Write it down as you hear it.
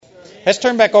Let's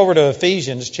turn back over to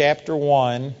Ephesians chapter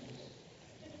 1.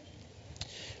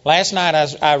 Last night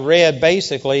I read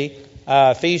basically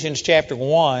Ephesians chapter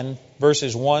 1,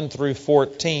 verses 1 through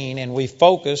 14, and we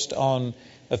focused on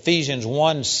Ephesians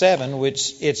 1:7,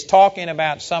 which it's talking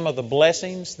about some of the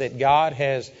blessings that God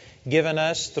has given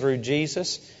us through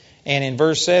Jesus. And in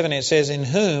verse 7 it says, in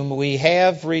whom we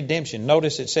have redemption.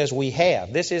 Notice it says we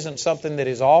have. This isn't something that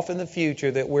is off in the future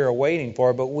that we're waiting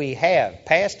for, but we have.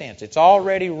 Past tense. It's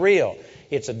already real.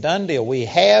 It's a done deal. We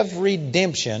have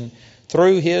redemption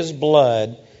through His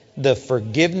blood, the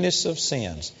forgiveness of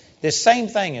sins. This same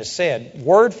thing is said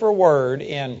word for word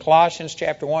in Colossians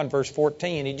chapter 1, verse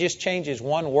 14. It just changes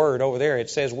one word over there.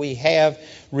 It says we have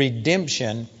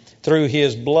redemption through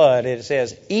His blood. It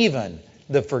says even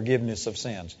the forgiveness of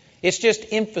sins. It's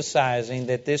just emphasizing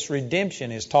that this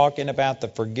redemption is talking about the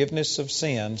forgiveness of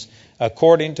sins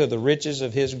according to the riches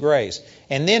of His grace.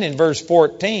 And then in verse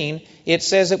 14, it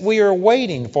says that we are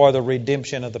waiting for the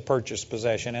redemption of the purchased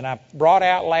possession. And I brought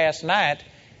out last night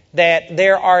that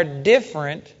there are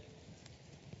that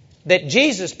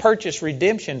Jesus purchased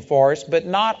redemption for us, but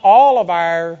not all of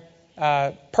our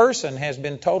person has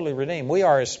been totally redeemed. We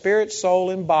are a spirit,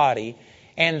 soul, and body.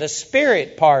 And the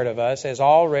spirit part of us has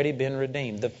already been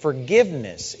redeemed. The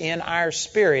forgiveness in our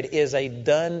spirit is a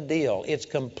done deal. It's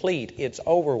complete. It's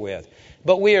over with.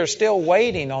 But we are still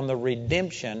waiting on the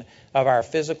redemption of our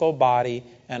physical body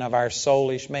and of our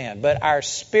soulish man. But our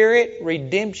spirit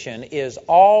redemption is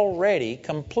already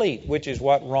complete, which is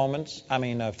what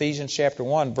Ephesians chapter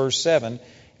 1, verse 7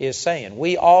 is saying.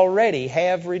 We already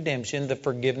have redemption, the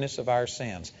forgiveness of our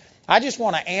sins. I just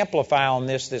want to amplify on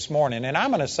this morning, and I'm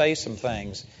going to say some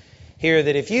things here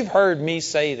that if you've heard me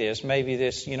say this, maybe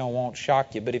this won't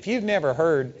shock you, but if you've never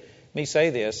heard me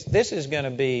say this is going to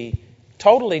be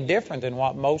totally different than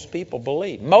what most people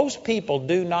believe. Most people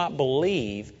do not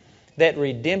believe that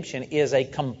redemption is a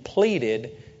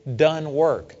completed, done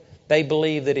work. They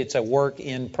believe that it's a work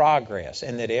in progress,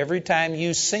 and that every time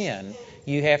you sin,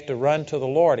 you have to run to the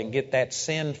Lord and get that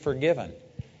sin forgiven.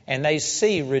 And they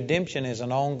see redemption as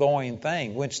an ongoing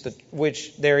thing,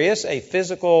 which there is a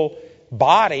physical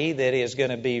body that is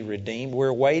going to be redeemed.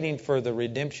 We're waiting for the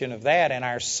redemption of that, and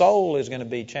our soul is going to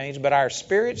be changed. But our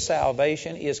spirit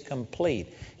salvation is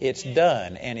complete. It's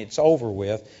done, and it's over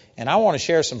with. And I want to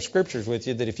share some scriptures with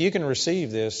you that if you can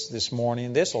receive this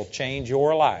morning, this will change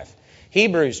your life.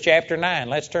 Hebrews chapter 9.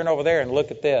 Let's turn over there and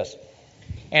look at this.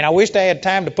 And I wished I had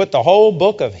time to put the whole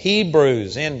book of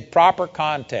Hebrews in proper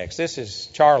context. This is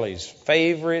Charlie's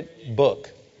favorite book,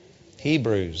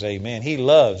 Hebrews. Amen. He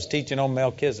loves teaching on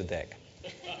Melchizedek.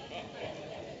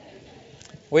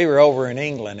 We were over in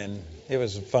England and it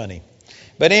was funny.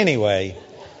 But anyway,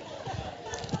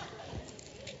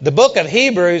 the book of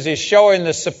Hebrews is showing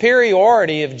the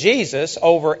superiority of Jesus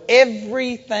over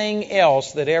everything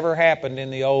else that ever happened in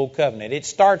the Old Covenant. It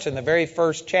starts in the very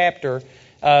first chapter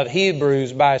of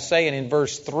Hebrews by saying in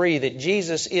verse 3 that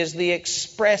Jesus is the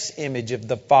express image of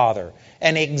the Father,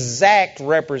 an exact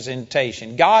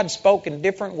representation. God spoke in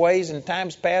different ways in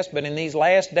times past, but in these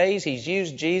last days He's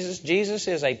used Jesus. Jesus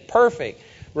is a perfect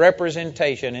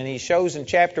representation, and He shows in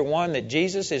chapter 1 that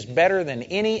Jesus is better than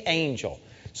any angel.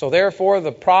 So therefore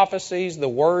the prophecies, the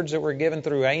words that were given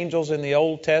through angels in the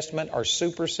Old Testament are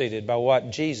superseded by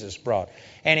what Jesus brought.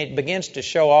 And it begins to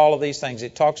show all of these things.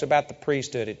 It talks about the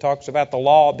priesthood. It talks about the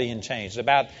law being changed,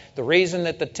 about the reason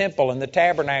that the temple and the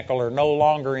tabernacle are no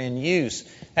longer in use.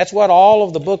 That's what all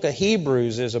of the book of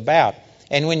Hebrews is about.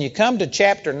 And when you come to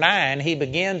chapter 9, he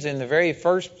begins in the very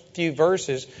first few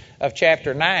verses of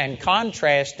chapter 9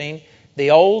 contrasting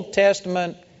the Old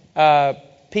Testament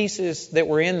pieces that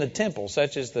were in the temple,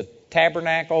 such as the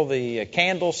tabernacle, the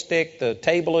candlestick, the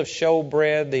table of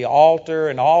showbread, the altar,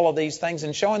 and all of these things,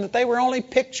 and showing that they were only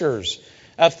pictures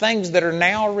of things that are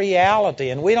now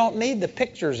reality. And we don't need the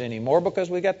pictures anymore because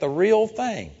we got the real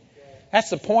thing. That's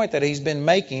the point that he's been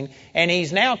making. And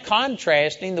he's now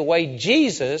contrasting the way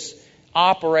Jesus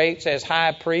operates as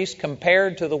high priest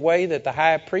compared to the way that the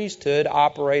high priesthood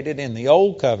operated in the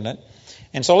Old Covenant.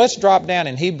 And so let's drop down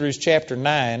in Hebrews chapter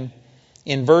 9.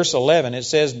 In verse 11 it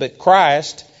says, but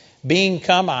Christ, being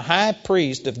come a high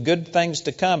priest of good things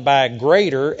to come by a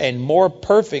greater and more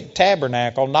perfect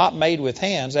tabernacle, not made with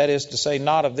hands, that is to say,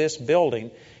 not of this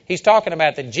building. He's talking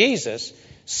about that Jesus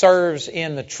serves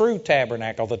in the true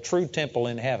tabernacle, the true temple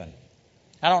in heaven.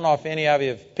 I don't know if any of you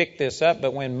have picked this up,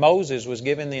 but when Moses was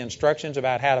given the instructions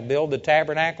about how to build the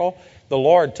tabernacle, the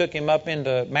Lord took him up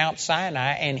into Mount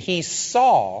Sinai and he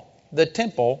saw the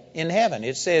temple in heaven.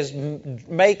 It says,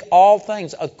 make all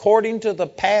things according to the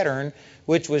pattern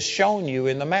which was shown you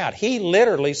in the mount. He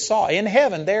literally saw, in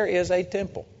heaven there is a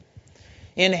temple.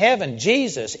 In heaven,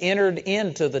 Jesus entered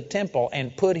into the temple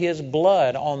and put His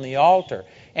blood on the altar.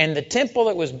 And the temple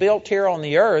that was built here on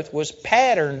the earth was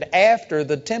patterned after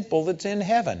the temple that's in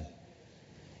heaven.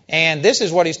 And this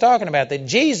is what he's talking about, that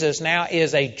Jesus now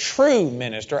is a true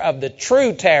minister of the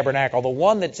true tabernacle, the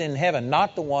one that's in heaven,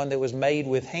 not the one that was made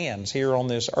with hands here on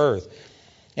this earth.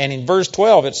 And in verse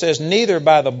 12 it says, neither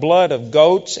by the blood of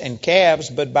goats and calves,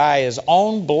 but by His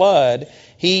own blood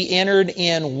He entered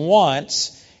in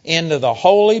once into the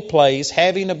holy place,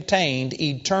 having obtained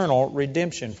eternal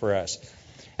redemption for us.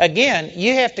 Again,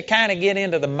 you have to kind of get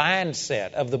into the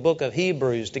mindset of the book of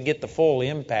Hebrews to get the full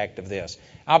impact of this.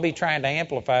 I'll be trying to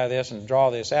amplify this and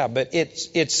draw this out, but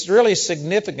it's really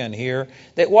significant here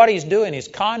that what he's doing is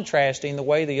contrasting the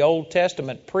way the Old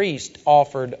Testament priest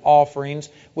offered offerings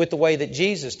with the way that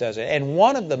Jesus does it. And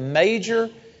one of the major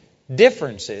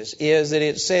differences is that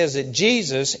it says that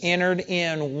Jesus entered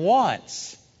in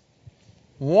once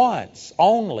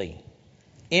only,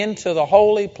 into the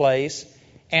holy place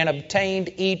and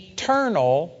obtained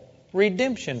eternal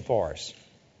redemption for us.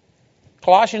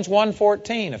 Colossians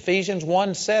 1:14, Ephesians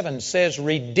 1:7 says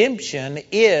redemption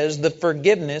is the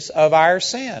forgiveness of our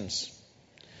sins.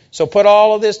 So put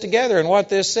all of this together, and what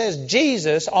this says,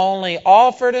 Jesus only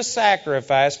offered a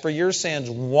sacrifice for your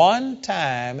sins one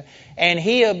time, and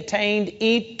He obtained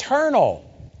eternal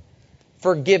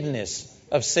forgiveness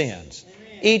of sins. Amen.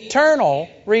 Eternal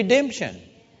redemption.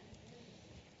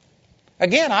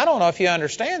 Again, I don't know if you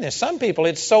understand this. Some people,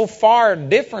 it's so far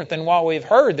different than what we've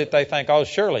heard that they think, oh,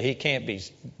 surely he can't be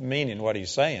meaning what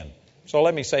he's saying. So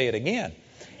let me say it again.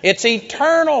 It's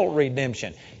eternal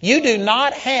redemption. You do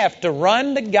not have to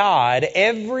run to God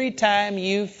every time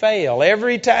you fail,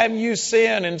 every time you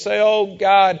sin and say, oh,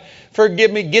 God,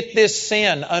 forgive me, get this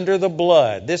sin under the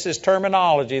blood. This is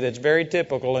terminology that's very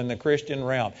typical in the Christian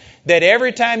realm. That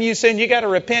every time you sin, you got to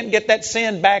repent and get that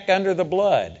sin back under the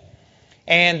blood.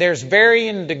 And there's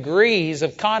varying degrees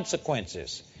of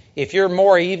consequences. If you're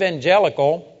more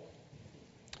evangelical,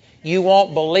 you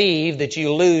won't believe that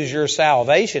you lose your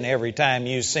salvation every time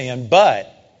you sin,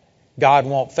 but God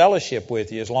won't fellowship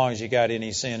with you as long as you got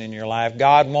any sin in your life.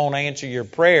 God won't answer your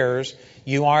prayers.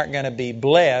 You aren't going to be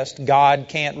blessed. God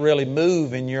can't really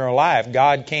move in your life.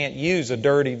 God can't use a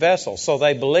dirty vessel. So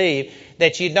they believe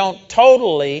that you don't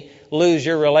totally lose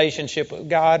your relationship with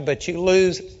God, but you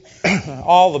lose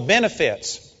all the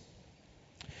benefits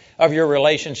of your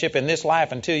relationship in this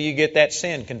life until you get that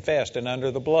sin confessed and under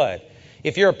the blood.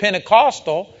 If you're a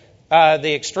Pentecostal,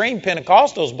 the extreme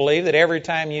Pentecostals believe that every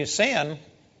time you sin,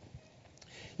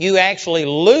 you actually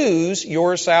lose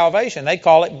your salvation. They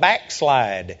call it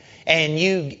backslide. And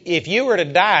if you were to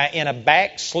die in a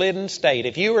backslidden state,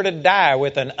 if you were to die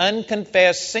with an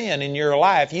unconfessed sin in your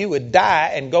life, you would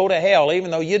die and go to hell,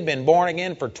 even though you'd been born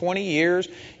again for 20 years,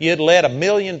 you'd led 1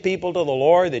 million people to the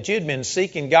Lord, that you'd been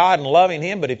seeking God and loving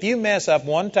Him. But if you mess up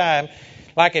one time,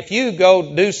 like if you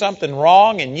go do something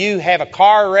wrong and you have a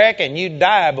car wreck and you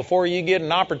die before you get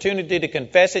an opportunity to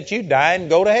confess it, you die and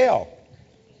go to hell.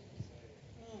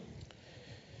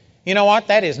 You know what?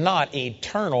 That is not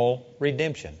eternal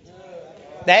redemption.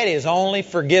 That is only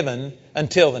forgiven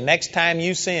until the next time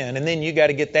you sin, and then you got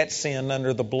to get that sin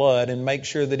under the blood and make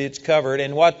sure that it's covered.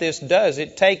 And what this does,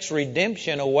 it takes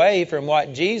redemption away from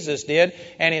what Jesus did,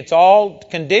 and it's all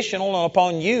conditional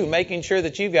upon you making sure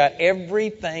that you've got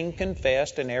everything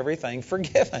confessed and everything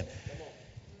forgiven.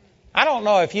 I don't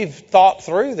know if you've thought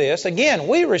through this. Again,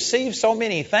 we receive so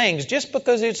many things just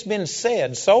because it's been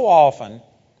said so often.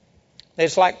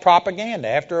 It's like propaganda.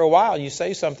 After a while, you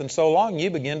say something so long, you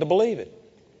begin to believe it.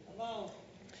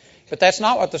 But that's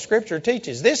not what the Scripture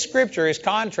teaches. This Scripture is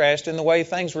contrasting the way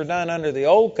things were done under the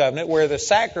Old Covenant, where the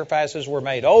sacrifices were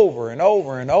made over and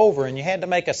over and over, and you had to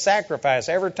make a sacrifice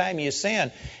every time you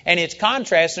sinned. And it's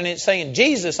contrasting, it's saying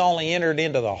Jesus only entered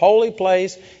into the holy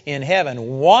place in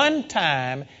heaven one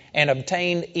time and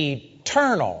obtained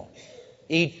eternal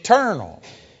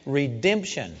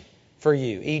redemption for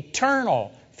you.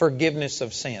 Eternal forgiveness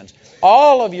of sins.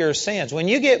 All of your sins, when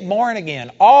you get born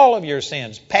again, all of your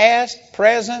sins, past,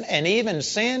 present, and even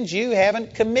sins you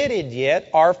haven't committed yet,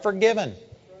 are forgiven.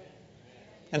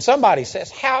 And somebody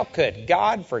says, how could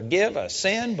God forgive a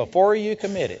sin before you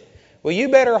commit it? Well, you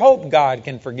better hope God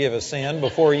can forgive a sin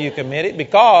before you commit it,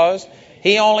 because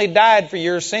He only died for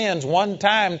your sins one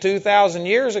time 2,000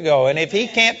 years ago. And if He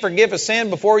can't forgive a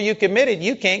sin before you commit it,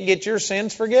 you can't get your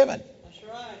sins forgiven.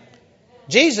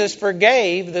 Jesus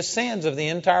forgave the sins of the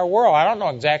entire world. I don't know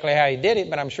exactly how He did it,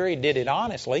 but I'm sure He did it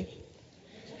honestly.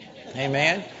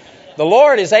 Amen. The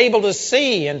Lord is able to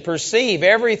see and perceive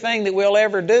everything that we'll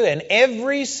ever do, and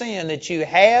every sin that you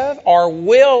have or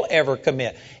will ever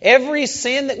commit. Every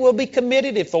sin that will be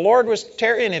committed, if the Lord was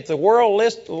tarrying, if the world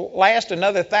lasts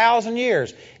another 1,000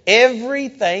 years,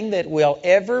 everything that will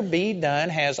ever be done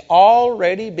has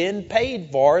already been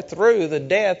paid for through the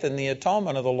death and the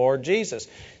atonement of the Lord Jesus.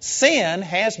 Sin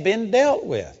has been dealt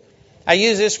with. I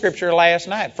used this scripture last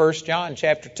night. 1 John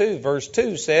chapter 2, verse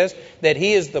 2 says that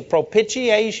He is the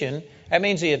propitiation. That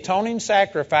means the atoning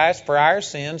sacrifice for our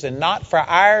sins, and not for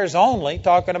ours only,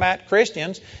 talking about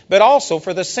Christians, but also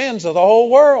for the sins of the whole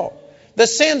world. The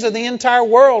sins of the entire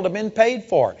world have been paid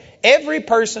for. Every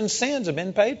person's sins have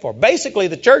been paid for. Basically,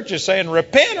 the church is saying,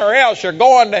 repent or else you're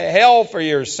going to hell for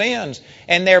your sins.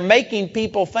 And they're making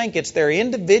people think it's their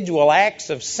individual acts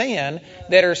of sin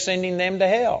that are sending them to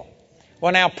hell.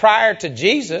 Well, now, prior to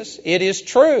Jesus, it is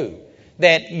true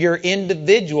that your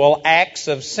individual acts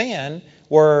of sin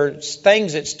were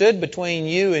things that stood between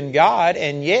you and God,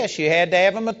 and yes, you had to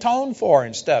have them atoned for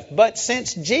and stuff. But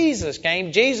since Jesus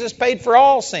came, Jesus paid for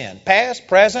all sin, past,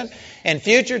 present, and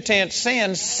future tense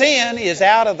sin. Sin is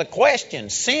out of the question.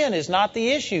 Sin is not the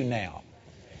issue now.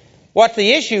 What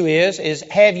the issue is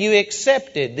have you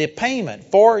accepted the payment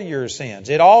for your sins?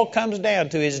 It all comes down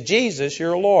to, is Jesus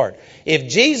your Lord? If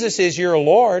Jesus is your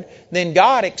Lord, then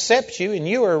God accepts you and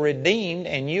you are redeemed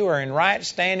and you are in right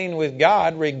standing with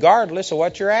God regardless of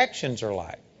what your actions are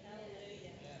like.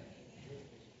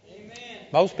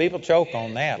 Most people choke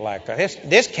on that like,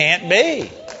 this can't be.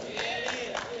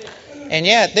 And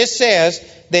yet this says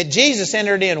that Jesus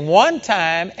entered in one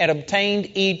time and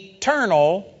obtained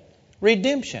eternal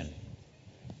redemption.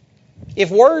 If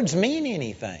words mean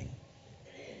anything,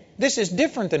 this is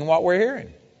different than what we're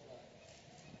hearing.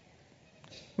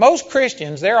 Most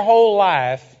Christians, their whole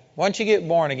life, once you get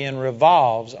born again,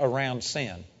 revolves around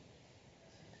sin.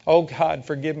 Oh, God,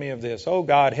 forgive me of this. Oh,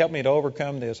 God, help me to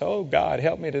overcome this. Oh, God,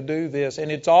 help me to do this.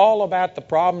 And it's all about the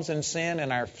problems in sin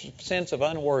and our sense of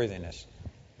unworthiness.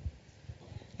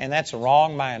 And that's a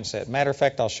wrong mindset. Matter of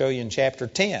fact, I'll show you in chapter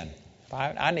 10.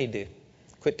 I need to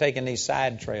quit taking these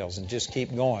side trails and just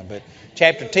keep going. But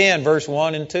chapter 10, verse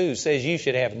 1 and 2 says you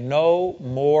should have no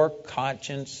more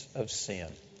conscience of sin.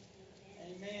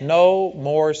 Amen. No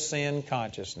more sin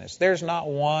consciousness. There's not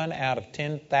one out of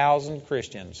 10,000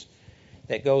 Christians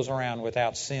that goes around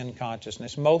without sin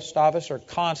consciousness. Most of us are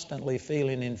constantly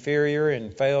feeling inferior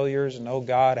and failures and, oh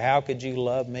God, how could you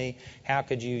love me? How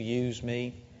could you use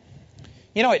me?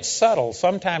 You know, it's subtle.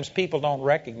 Sometimes people don't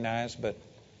recognize, but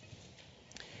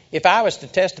if I was to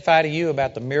testify to you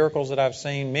about the miracles that I've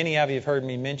seen, many of you have heard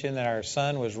me mention that our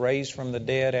son was raised from the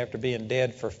dead after being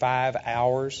dead for 5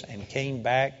 hours and came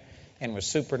back and was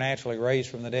supernaturally raised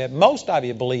from the dead. Most of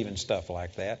you believe in stuff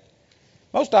like that.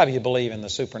 Most of you believe in the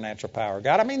supernatural power of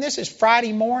God. I mean, this is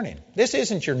Friday morning. This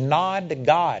isn't your nod to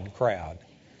God crowd.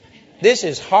 This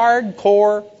is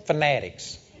hardcore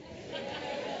fanatics.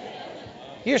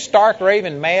 You're stark,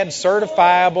 raving, mad,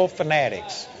 certifiable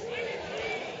fanatics.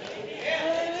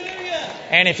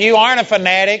 And if you aren't a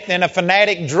fanatic, then a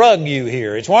fanatic drug you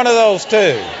here. It's one of those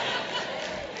two.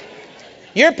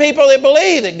 You're people that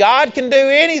believe that God can do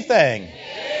anything.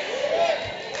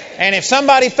 And if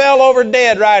somebody fell over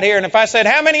dead right here, and if I said,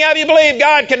 how many of you believe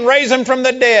God can raise them from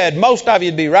the dead? Most of you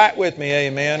would be right with me.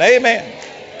 Amen. Amen.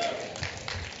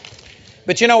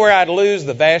 But you know where I'd lose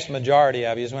the vast majority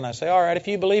of you is when I say, all right, if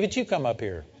you believe it, you come up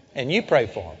here and you pray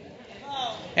for them.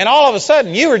 And all of a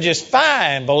sudden, you were just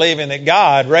fine believing that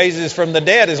God raises from the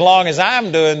dead as long as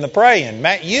I'm doing the praying.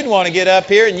 Matt, you'd want to get up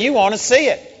here and you want to see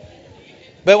it.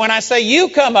 But when I say you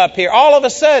come up here, all of a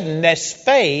sudden, this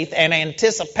faith and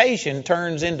anticipation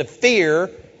turns into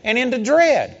fear and into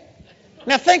dread.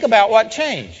 Now think about what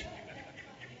changed.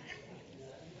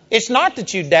 It's not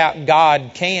that you doubt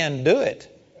God can do it.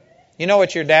 You know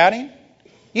what you're doubting?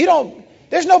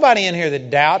 There's nobody in here that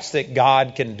doubts that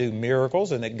God can do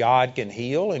miracles and that God can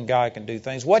heal and God can do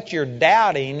things. What you're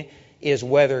doubting is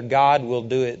whether God will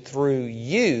do it through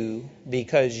you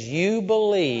because you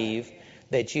believe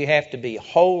that you have to be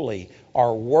holy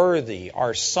or worthy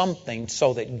or something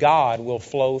so that God will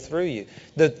flow through you.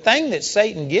 The thing that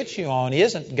Satan gets you on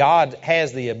isn't God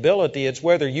has the ability, it's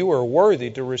whether you are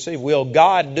worthy to receive. Will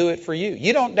God do it for you?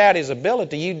 You don't doubt His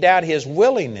ability, you doubt His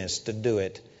willingness to do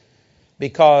it.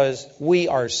 Because we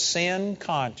are sin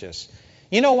conscious.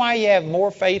 You know why you have more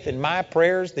faith in my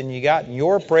prayers than you got in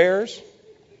your prayers?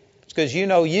 It's because you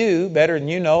know you better than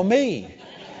you know me.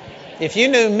 If you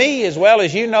knew me as well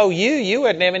as you know you, you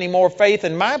wouldn't have any more faith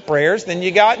in my prayers than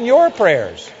you got in your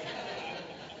prayers.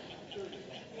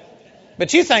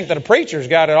 But you think that a preacher's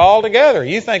got it all together.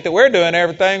 You think that we're doing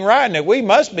everything right and that we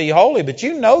must be holy, but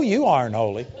you know you aren't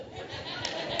holy.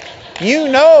 You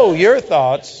know your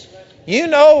thoughts. You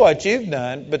know what you've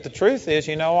done. But the truth is,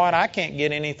 you know what? I can't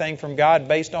get anything from God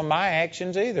based on my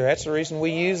actions either. That's the reason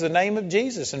we use the name of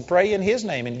Jesus and pray in His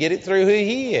name and get it through who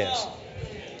He is.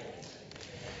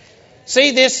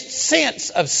 See, this sense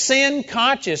of sin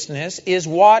consciousness is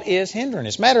what is hindering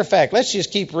us. Matter of fact, let's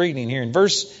just keep reading here. In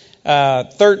verse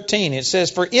 13, it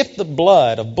says, "For if the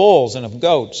blood of bulls and of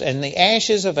goats and the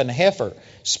ashes of an heifer,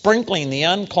 sprinkling the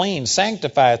unclean,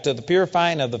 sanctifieth to the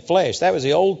purifying of the flesh." That was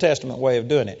the Old Testament way of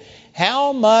doing it.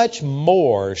 "How much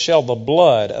more shall the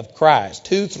blood of Christ,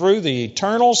 who through the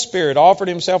eternal Spirit offered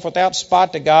Himself without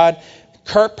spot to God,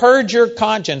 purge your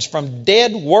conscience from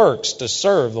dead works to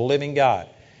serve the living God?"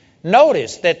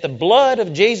 Notice that the blood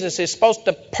of Jesus is supposed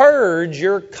to purge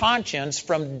your conscience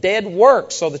from dead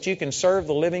works so that you can serve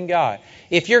the living God.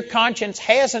 If your conscience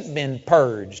hasn't been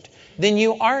purged, then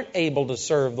you aren't able to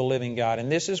serve the living God.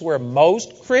 And this is where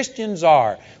most Christians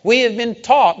are. We have been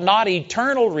taught not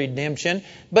eternal redemption,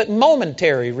 but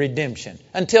momentary redemption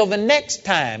until the next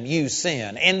time you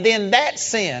sin. And then that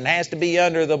sin has to be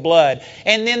under the blood.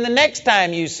 And then the next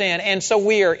time you sin. And so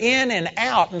we are in and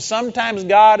out. And sometimes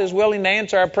God is willing to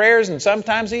answer our prayers and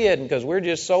sometimes He isn't because we're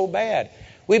just so bad.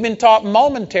 We've been taught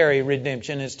momentary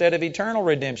redemption instead of eternal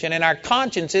redemption, and our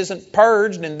conscience isn't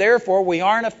purged, and therefore we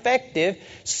aren't effective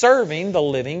serving the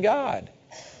living God.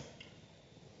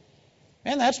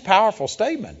 And that's a powerful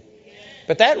statement.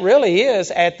 But that really is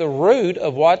at the root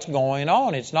of what's going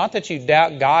on. It's not that you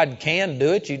doubt God can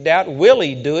do it. You doubt will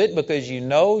He do it because you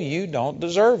know you don't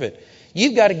deserve it.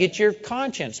 You've got to get your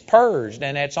conscience purged,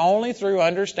 and that's only through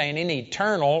understanding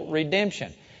eternal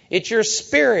redemption. It's your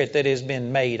spirit that has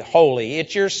been made holy.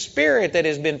 It's your spirit that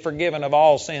has been forgiven of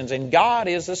all sins. And God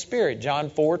is a spirit, John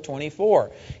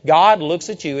 4:24. God looks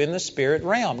at you in the spirit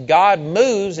realm. God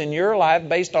moves in your life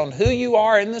based on who you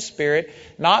are in the spirit,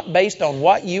 not based on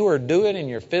what you are doing in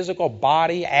your physical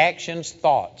body, actions,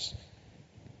 thoughts.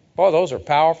 Boy, those are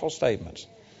powerful statements.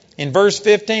 In verse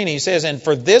 15, he says, "And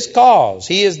for this cause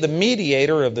He is the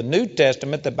mediator of the New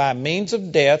Testament, that by means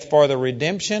of death for the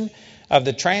redemption of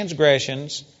the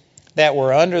transgressions that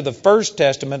were under the first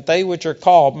testament, they which are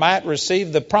called might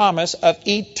receive the promise of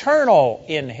eternal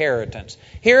inheritance."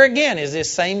 Here again is this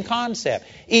same concept.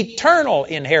 Eternal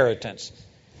inheritance.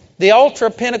 The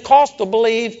ultra-Pentecostal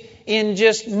believe in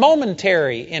just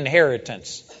momentary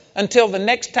inheritance until the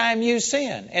next time you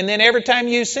sin. And then every time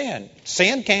you sin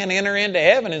can't enter into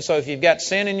heaven. And so if you've got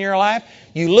sin in your life,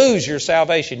 you lose your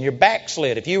salvation. You're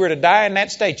backslid. If you were to die in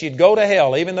that state, you'd go to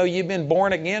hell, even though you've been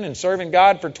born again and serving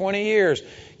God for 20 years.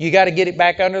 You got to get it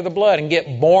back under the blood and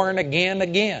get born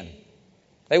again.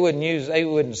 They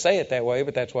wouldn't say it that way,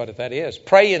 but that's what that is.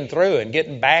 Praying through and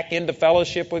getting back into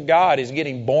fellowship with God is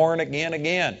getting born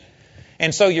again.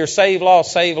 And so you're saved,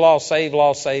 lost, saved, lost, saved,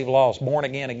 lost, saved, lost, born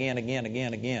again.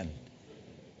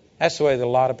 That's the way that a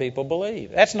lot of people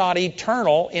believe. That's not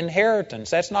eternal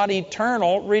inheritance. That's not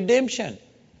eternal redemption.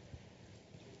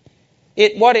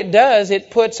 What it does, it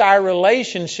puts our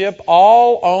relationship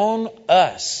all on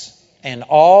us and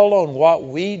all on what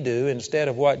we do instead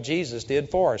of what Jesus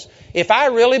did for us. If I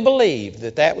really believed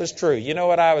that that was true, you know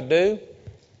what I would do?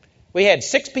 We had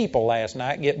 6 people last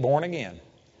night get born again.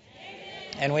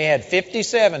 And we had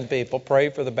 57 people pray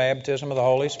for the baptism of the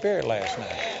Holy Spirit last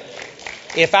night.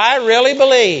 If I really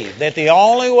believe that the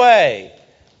only way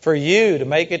for you to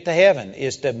make it to heaven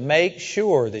is to make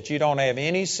sure that you don't have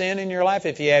any sin in your life.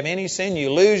 If you have any sin,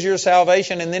 you lose your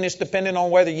salvation, and then it's dependent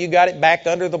on whether you got it back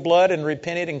under the blood and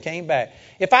repented and came back.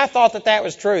 If I thought that that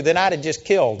was true, then I'd have just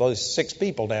killed those 6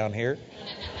 people down here.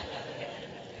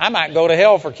 I might go to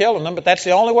hell for killing them, but that's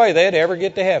the only way they'd ever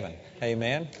get to heaven.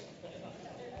 Amen.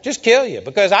 Just kill you,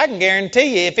 because I can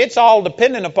guarantee you, if it's all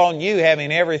dependent upon you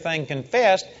having everything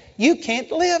confessed, you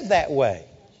can't live that way.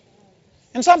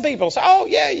 And some people say, "Oh,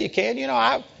 yeah, you can. You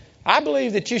know, I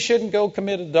believe that you shouldn't go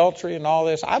commit adultery and all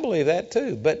this." I believe that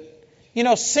too. But, you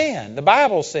know, sin, the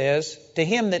Bible says, to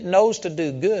him that knows to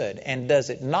do good and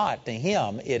does it not, to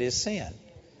him it is sin.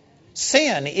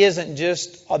 Sin isn't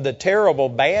just the terrible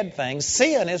bad thing.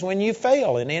 Sin is when you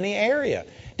fail in any area.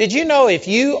 Did you know if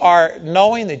you are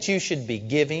knowing that you should be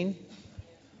giving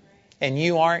and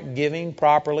you aren't giving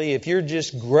properly, if you're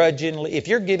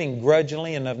giving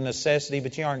grudgingly and of necessity,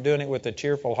 but you aren't doing it with a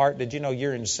cheerful heart, did you know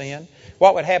you're in sin?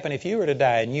 What would happen if you were to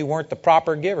die and you weren't the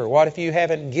proper giver? What if you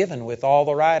haven't given with all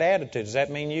the right attitude? Does that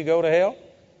mean you go to hell?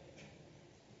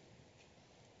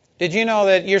 Did you know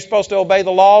that you're supposed to obey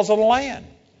the laws of the land?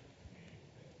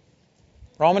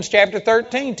 Romans chapter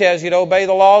 13 tells you to obey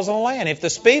the laws of the land. If the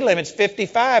speed limit's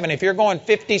 55 and if you're going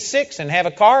 56 and have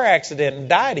a car accident and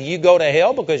die, do you go to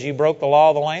hell because you broke the law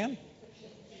of the land?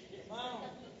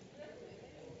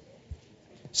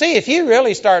 See, if you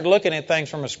really start looking at things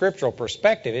from a scriptural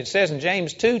perspective, it says in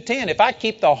James 2:10, if I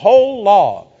keep the whole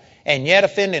law and yet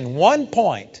offend in one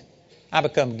point, I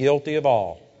become guilty of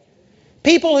all.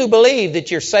 People who believe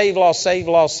that you're saved, lost,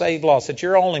 that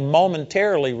you're only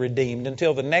momentarily redeemed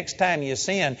until the next time you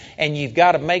sin, and you've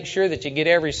got to make sure that you get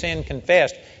every sin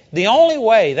confessed. The only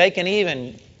way they can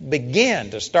even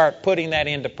begin to start putting that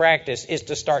into practice is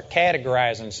to start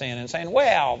categorizing sin and saying,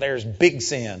 well, there's big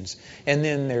sins and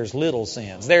then there's little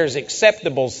sins. There's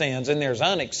acceptable sins and there's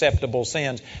unacceptable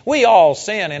sins. We all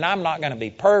sin, and I'm not going to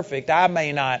be perfect. I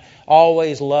may not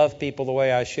always love people the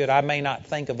way I should. I may not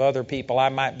think of other people. I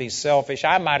might be selfish.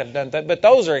 I might have done that, but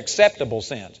those are acceptable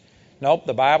sins. Nope,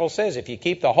 the Bible says if you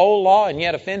keep the whole law and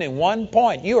yet offend in one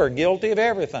point, you are guilty of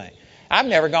everything. I've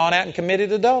never gone out and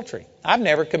committed adultery. I've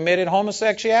never committed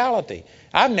homosexuality.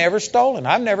 I've never stolen.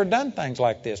 I've never done things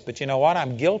like this. But you know what?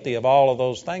 I'm guilty of all of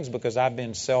those things because I've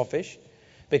been selfish,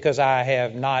 because I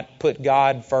have not put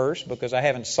God first, because I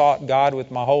haven't sought God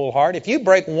with my whole heart. If you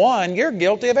break one, you're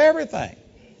guilty of everything.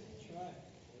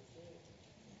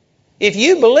 If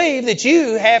you believe that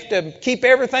you have to keep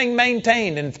everything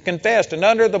maintained and confessed and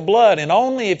under the blood, and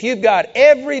only if you've got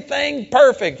everything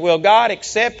perfect will God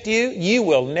accept you, you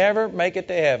will never make it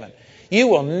to heaven. You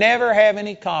will never have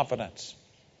any confidence.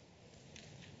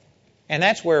 And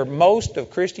that's where most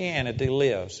of Christianity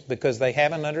lives, because they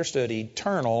haven't understood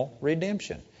eternal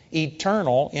redemption,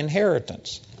 eternal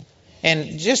inheritance.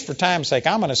 And just for time's sake,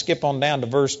 I'm going to skip on down to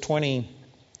verse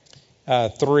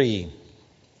 23.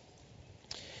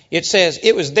 It says,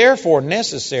 it was therefore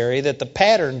necessary that the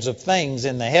patterns of things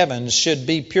in the heavens should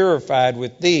be purified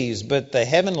with these, but the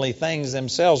heavenly things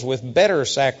themselves with better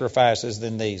sacrifices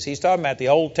than these. He's talking about the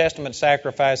Old Testament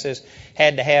sacrifices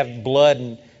had to have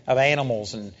blood of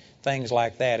animals and things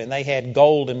like that, and they had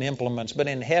golden implements. But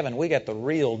in heaven, we got the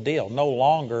real deal. No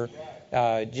longer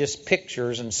just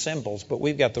pictures and symbols, but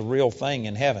we've got the real thing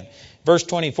in heaven. Verse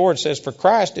 24, it says, for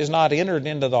Christ is not entered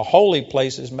into the holy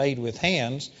places made with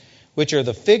hands, which are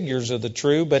the figures of the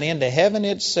true, but into heaven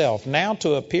itself, now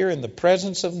to appear in the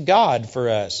presence of God for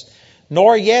us.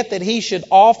 Nor yet that he should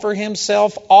offer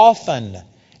himself often,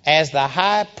 as the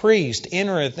high priest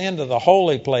entereth into the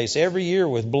holy place every year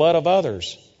with blood of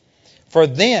others. For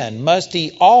then must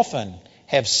he often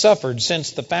have suffered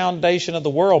since the foundation of the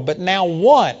world. But now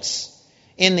once,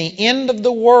 in the end of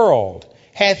the world,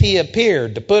 hath he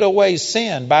appeared to put away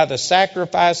sin by the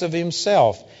sacrifice of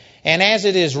himself. And as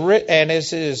it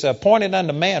is appointed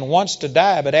unto man once to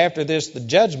die, but after this the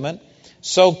judgment,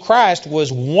 so Christ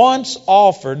was once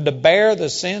offered to bear the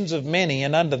sins of many,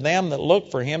 and unto them that look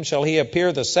for him shall he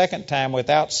appear the second time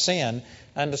without sin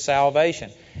unto salvation.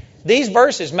 These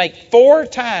verses make 4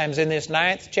 times in this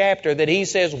 9th chapter that he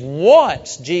says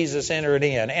once Jesus entered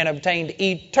in and obtained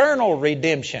eternal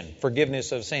redemption,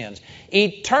 forgiveness of sins,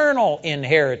 eternal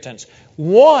inheritance.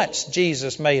 Once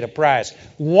Jesus made a price.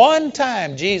 One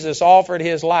time Jesus offered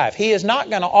his life. He is not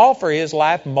going to offer his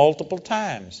life multiple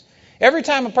times. Every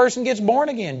time a person gets born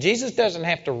again, Jesus doesn't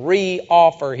have to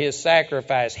re-offer his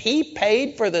sacrifice. He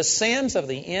paid for the sins of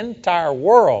the entire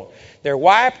world. They're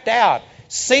wiped out.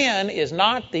 Sin is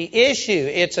not the issue.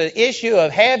 It's an issue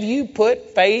of, have you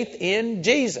put faith in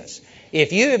Jesus?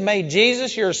 If you have made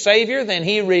Jesus your Savior, then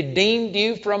he redeemed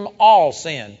you from all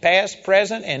sin, past,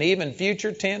 present, and even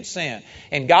future tense sin.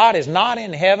 And God is not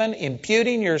in heaven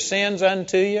imputing your sins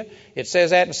unto you. It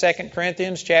says that in 2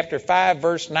 Corinthians chapter 5,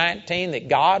 verse 19, that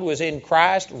God was in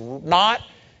Christ not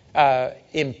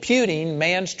imputing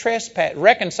man's trespass,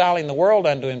 reconciling the world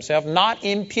unto himself, not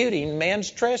imputing man's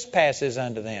trespasses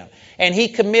unto them. And he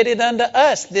committed unto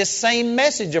us this same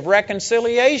message of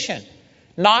reconciliation,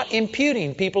 not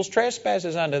imputing people's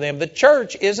trespasses unto them. The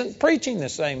church isn't preaching the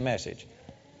same message.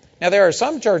 Now, there are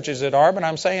some churches that are, but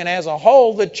I'm saying as a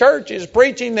whole, the church is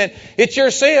preaching that it's your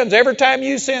sins. Every time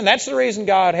you sin, that's the reason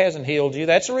God hasn't healed you.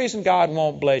 That's the reason God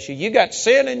won't bless you. You got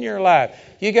sin in your life.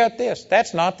 You got this.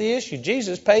 That's not the issue.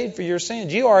 Jesus paid for your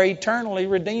sins. You are eternally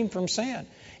redeemed from sin.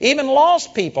 Even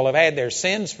lost people have had their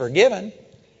sins forgiven.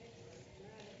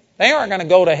 They aren't going to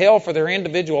go to hell for their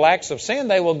individual acts of sin.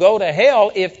 They will go to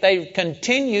hell if they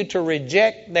continue to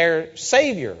reject their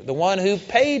Savior, the one who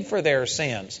paid for their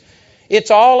sins. It's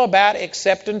all about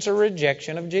acceptance or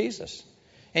rejection of Jesus.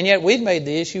 And yet we've made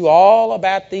the issue all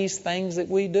about these things that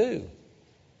we do.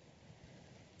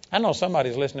 I know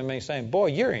somebody's listening to me saying, boy,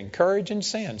 you're encouraging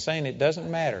sin, saying it doesn't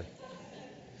matter.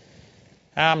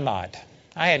 I'm not.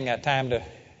 I hadn't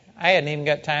even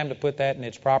got time to put that in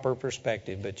its proper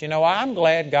perspective. But you know, I'm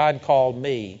glad God called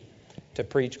me to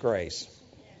preach grace.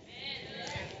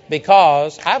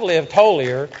 Because I've lived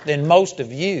holier than most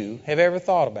of you have ever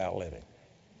thought about living.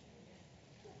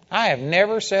 I have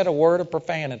never said a word of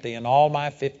profanity in all my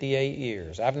 58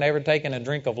 years. I've never taken a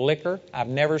drink of liquor. I've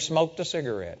never smoked a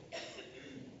cigarette.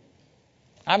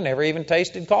 I've never even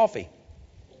tasted coffee.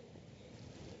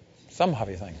 Some of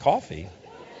you think, coffee?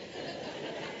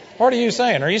 What are you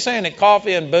saying? Are you saying that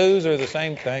coffee and booze are the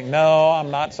same thing? No,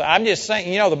 I'm not. I'm just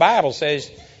saying, the Bible says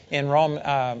in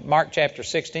Mark chapter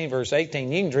 16, verse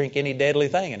 18, you can drink any deadly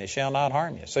thing and it shall not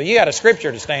harm you. So you got a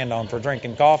scripture to stand on for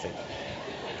drinking coffee.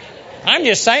 I'm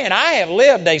just saying, I have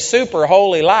lived a super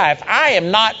holy life. I am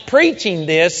not preaching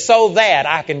this so that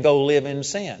I can go live in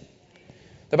sin.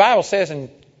 The Bible says in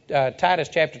Titus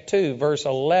chapter 2, verse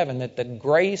 11, that the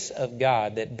grace of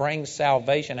God that brings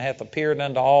salvation hath appeared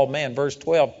unto all men. Verse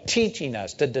 12, teaching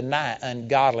us to deny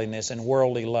ungodliness and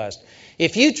worldly lust.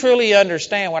 If you truly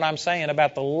understand what I'm saying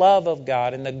about the love of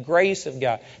God and the grace of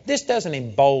God, this doesn't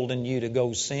embolden you to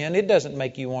go sin. It doesn't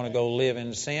make you want to go live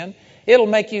in sin. It'll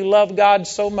make you love God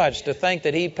so much to think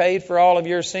that He paid for all of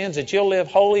your sins that you'll live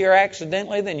holier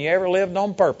accidentally than you ever lived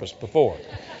on purpose before.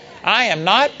 I am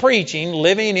not preaching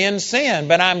living in sin,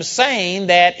 but I'm saying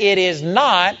that it is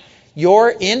not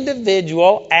your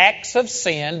individual acts of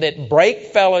sin that break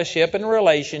fellowship and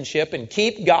relationship and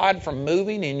keep God from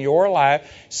moving in your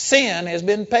life. Sin has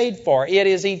been paid for. It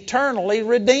is eternally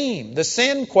redeemed. The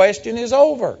sin question is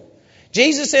over.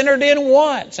 Jesus entered in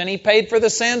once and He paid for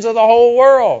the sins of the whole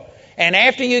world. And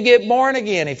after you get born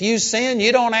again, if you sin,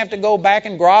 you don't have to go back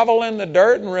and grovel in the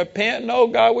dirt and repent. No,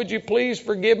 God, would you please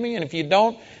forgive me? And if you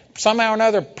don't somehow or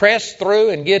another press through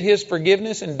and get His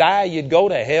forgiveness and die, you'd go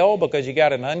to hell because you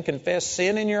got an unconfessed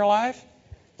sin in your life?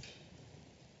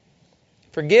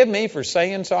 Forgive me for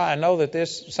saying so. I know that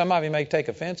some of you may take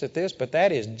offense at this, but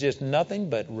that is just nothing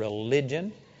but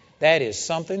religion. That is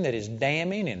something that is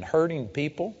damning and hurting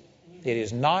people. It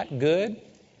is not good.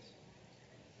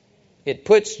 It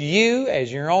puts you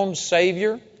as your own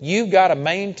Savior. You've got to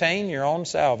maintain your own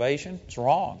salvation. It's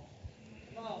wrong.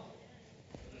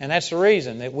 And that's the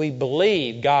reason that we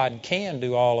believe God can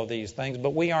do all of these things,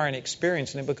 but we aren't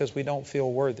experiencing it because we don't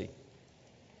feel worthy.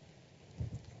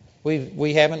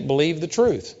 We haven't believed the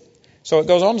truth. So it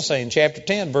goes on to say in chapter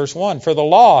 10, verse 1, for the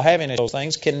law, having those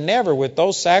things, can never with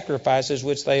those sacrifices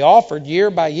which they offered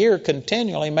year by year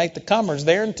continually make the comers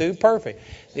thereunto perfect.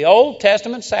 The Old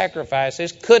Testament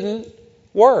sacrifices couldn't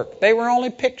work. They were only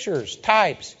pictures,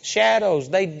 types, shadows.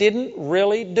 They didn't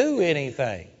really do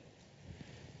anything.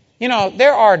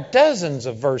 There are dozens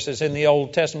of verses in the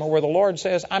Old Testament where the Lord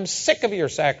says, I'm sick of your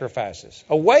sacrifices.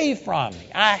 Away from me.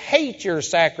 I hate your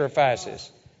sacrifices.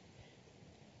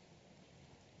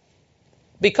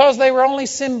 Because they were only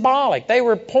symbolic. They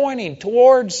were pointing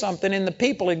towards something, and the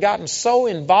people had gotten so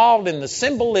involved in the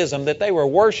symbolism that they were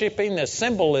worshiping the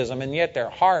symbolism, and yet their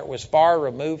heart was far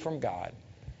removed from God.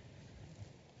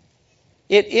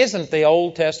 It isn't the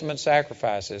Old Testament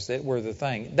sacrifices that were the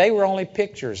thing. They were only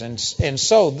pictures, and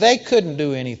so they couldn't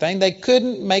do anything. They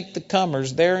couldn't make the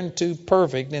comers thereunto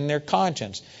perfect in their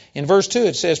conscience. In verse 2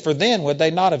 it says, for then would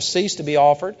they not have ceased to be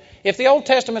offered? If the Old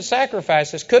Testament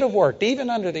sacrifices could have worked, even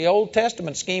under the Old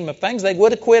Testament scheme of things, they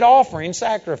would have quit offering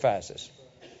sacrifices.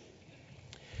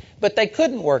 But they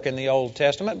couldn't work in the Old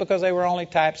Testament because they were only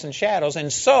types and shadows.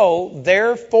 And so,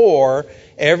 therefore,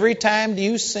 every time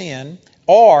you sin,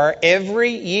 or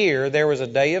every year there was a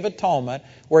Day of Atonement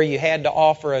where you had to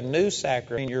offer a new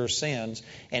sacrifice for your sins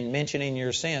and mentioning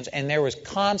your sins. And there was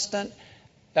constant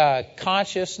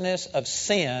consciousness of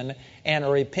sin and a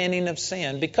repenting of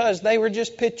sin because they were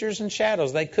just pictures and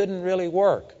shadows. They couldn't really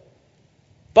work.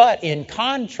 But in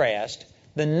contrast,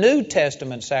 the New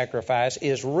Testament sacrifice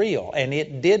is real, and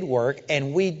it did work,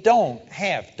 and we don't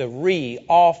have to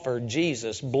re-offer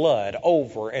Jesus' blood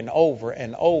over and over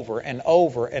and over and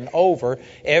over and over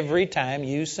every time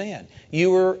you sin.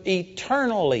 You were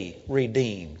eternally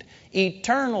redeemed,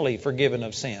 eternally forgiven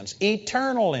of sins,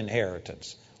 eternal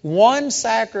inheritance. One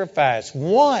sacrifice,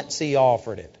 once He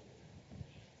offered it.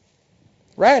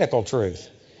 Radical truth.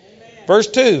 Verse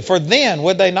 2, for then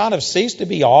would they not have ceased to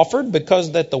be offered,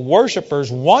 because that the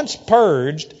worshipers, once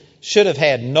purged, should have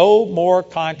had no more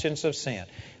conscience of sin.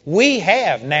 We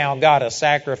have now got a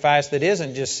sacrifice that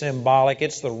isn't just symbolic,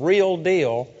 it's the real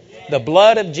deal. The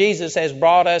blood of Jesus has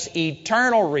brought us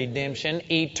eternal redemption,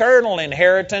 eternal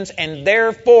inheritance, and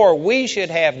therefore we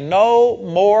should have no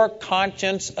more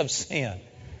conscience of sin.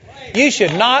 You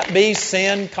should not be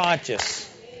sin conscious.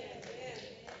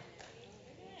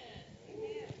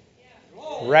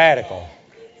 Radical.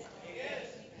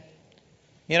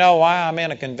 You know why I'm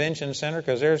in a convention center?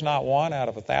 Because there's not one out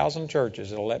of 1,000 churches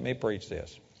that'll let me preach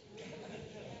this.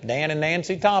 Dan and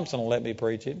Nancy Thompson will let me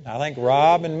preach it. I think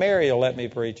Rob and Mary will let me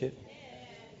preach it.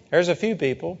 There's a few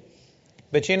people.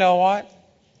 But you know what?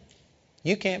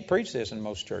 You can't preach this in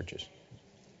most churches.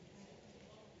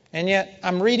 And yet,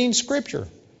 I'm reading Scripture.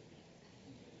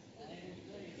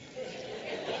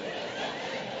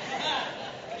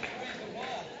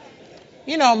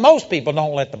 You know, most people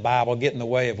don't let the Bible get in the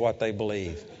way of what they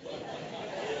believe.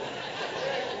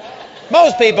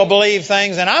 Most people believe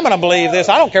things, and I'm going to believe this.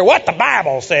 I don't care what the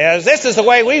Bible says. This is the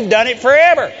way we've done it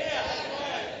forever.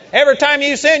 Every time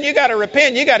you sin, you got to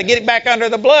repent. You got to get it back under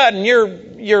the blood, and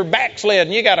you're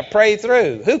backslidden. You got to pray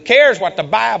through. Who cares what the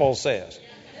Bible says?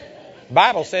 The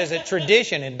Bible says that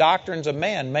tradition and doctrines of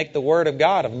men make the Word of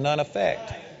God of none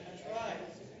effect.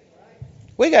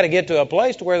 We got to get to a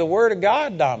place to where the Word of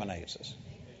God dominates us.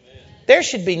 There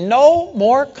should be no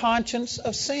more conscience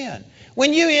of sin.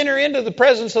 When you enter into the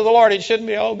presence of the Lord, it shouldn't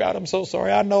be, oh God, I'm so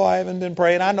sorry. I know I haven't been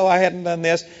praying. I know I hadn't done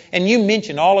this. And you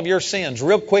mention all of your sins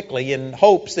real quickly in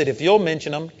hopes that if you'll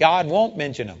mention them, God won't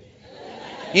mention them.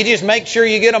 You just make sure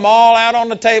you get them all out on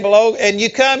the table. Oh, and you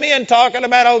come in talking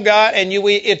about, oh God, and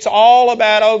it's all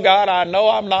about, oh God, I know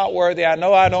I'm not worthy. I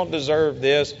know I don't deserve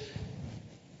this.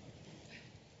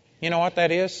 You know what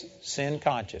that is? Sin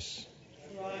conscious.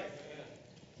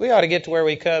 We ought to get to where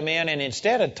we come in, and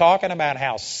instead of talking about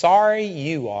how sorry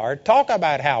you are, talk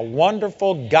about how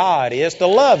wonderful God is to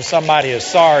love somebody as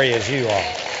sorry as you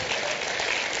are.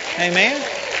 Amen?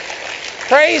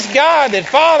 Praise God that,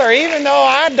 Father, even though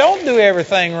I don't do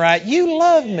everything right, you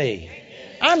love me.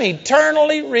 I'm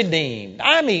eternally redeemed.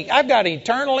 I've got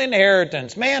eternal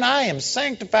inheritance. Man, I am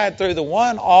sanctified through the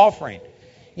one offering.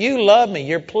 You love me.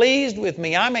 You're pleased with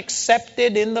me. I'm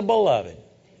accepted in the beloved.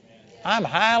 I'm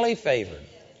highly favored.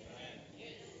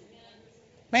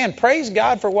 Man, praise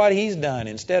God for what He's done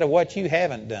instead of what you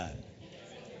haven't done.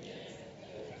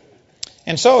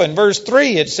 And so in verse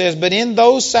 3 it says, but in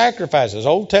those sacrifices,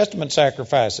 Old Testament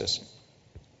sacrifices,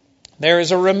 there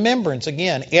is a remembrance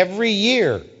again every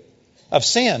year of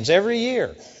sins, every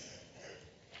year.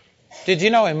 Did you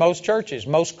know in most churches,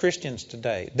 most Christians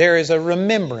today, there is a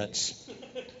remembrance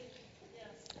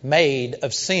made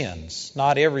of sins?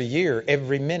 Not every year,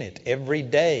 every minute, every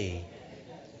day.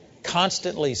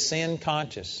 Constantly sin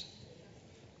conscious.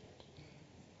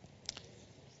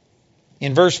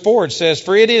 In verse 4 it says,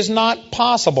 for it is not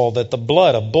possible that the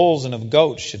blood of bulls and of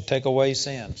goats should take away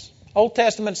sins. Old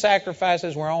Testament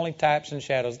sacrifices were only types and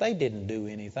shadows. They didn't do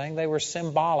anything. They were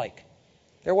symbolic.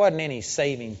 There wasn't any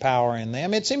saving power in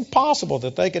them. It's impossible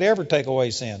that they could ever take away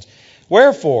sins.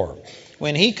 Wherefore,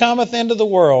 when He cometh into the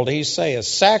world, He saith,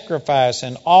 sacrifice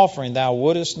and offering thou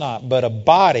wouldest not, but a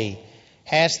body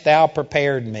hast thou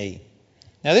prepared me.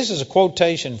 Now this is a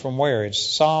quotation from where? It's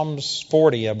Psalms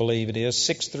 40, I believe it is,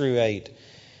 6 through 8.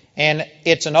 And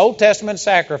it's an Old Testament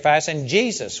sacrifice, and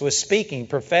Jesus was speaking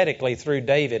prophetically through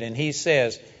David, and He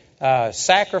says,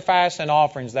 sacrifice and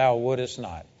offerings thou wouldest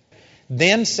not.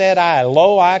 Then said I,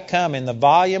 lo, I come, in the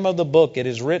volume of the book it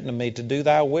is written of me to do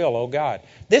thy will, O God.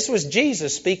 This was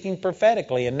Jesus speaking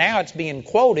prophetically, and now it's being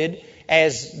quoted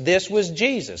as this was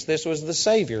Jesus. This was the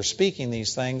Savior speaking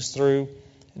these things through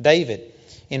David.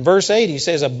 In verse 8 he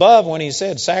says, above when he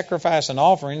said sacrifice and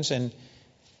offerings and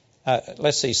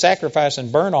sacrifice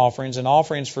and burnt offerings and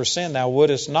offerings for sin thou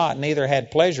wouldest not, neither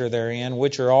had pleasure therein,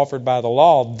 which are offered by the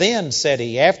law. Then said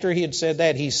he, after he had said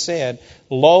that, he said,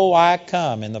 lo, I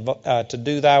come to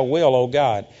do thy will, O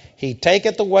God. He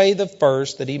taketh away the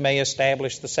first, that he may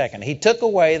establish the second. He took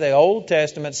away the Old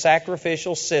Testament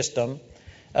sacrificial system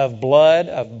of blood,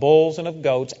 of bulls and of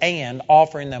goats, and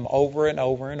offering them over and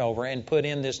over and over, and put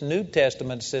in this New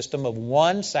Testament system of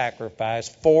one sacrifice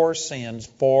for sins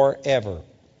forever.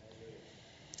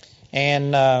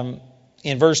 And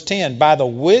in verse 10, by the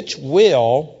which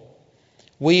will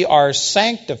we are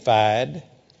sanctified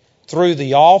through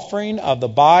the offering of the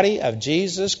body of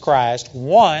Jesus Christ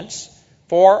once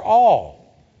for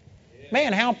all.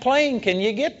 Man, how plain can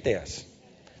you get this?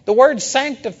 The word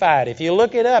sanctified, if you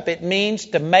look it up, it means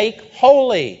to make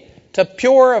holy, to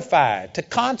purify, to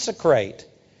consecrate.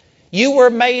 You were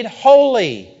made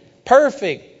holy,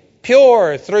 perfect,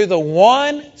 pure through the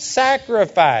one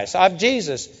sacrifice of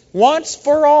Jesus, once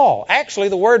for all. Actually,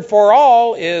 the word for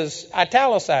all is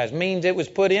italicized, means it was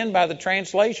put in by the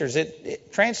translators.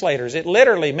 It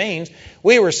literally means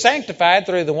we were sanctified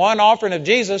through the one offering of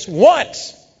Jesus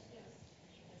once.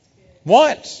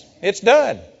 Once. It's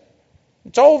done.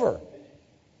 It's over.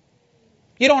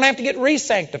 You don't have to get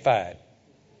re-sanctified.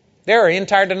 There are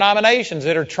entire denominations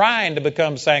that are trying to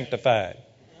become sanctified.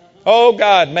 Oh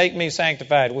God, make me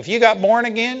sanctified. Well, if you got born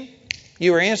again,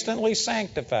 you were instantly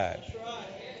sanctified.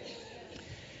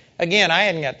 Again, I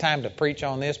hadn't got time to preach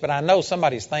on this, but I know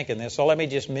somebody's thinking this, so let me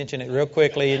just mention it real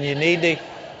quickly. And you need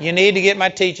to get my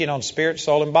teaching on spirit,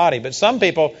 soul, and body. But some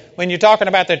people, when you're talking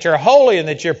about that you're holy and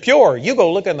that you're pure, you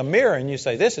go look in the mirror and you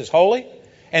say, this is holy.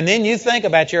 And then you think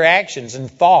about your actions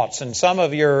and thoughts and some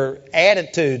of your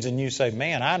attitudes, and you say,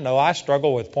 man, I know I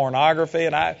struggle with pornography,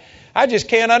 and I just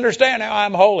can't understand how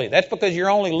I'm holy. That's because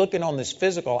you're only looking on this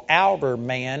physical outer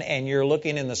man, and you're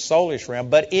looking in the soulish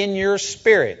realm. But in your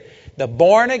spirit, the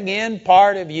born-again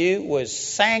part of you was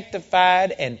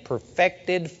sanctified and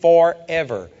perfected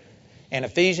forever. In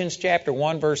Ephesians chapter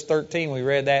 1, verse 13, we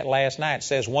read that last night. It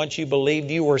says, once you believed,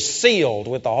 you were sealed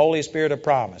with the Holy Spirit of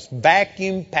promise,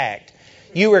 vacuum packed.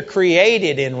 You were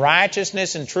created in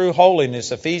righteousness and true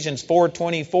holiness. Ephesians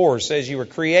 4:24 says you were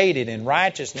created in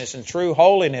righteousness and true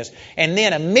holiness. And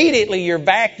then immediately you're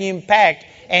vacuum packed.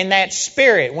 And that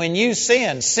spirit, when you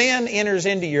sin enters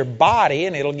into your body,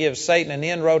 and it'll give Satan an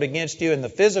inroad against you in the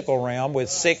physical realm with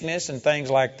sickness and things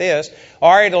like this.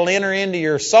 Or it'll enter into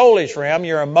your soulish realm,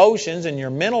 your emotions and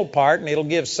your mental part, and it'll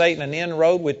give Satan an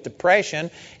inroad with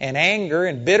depression and anger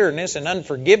and bitterness and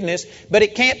unforgiveness. But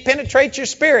it can't penetrate your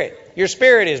spirit. Your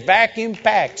spirit is vacuum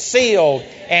packed, sealed,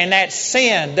 and that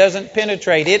sin doesn't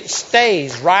penetrate. It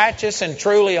stays righteous and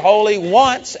truly holy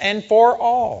once and for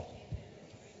all.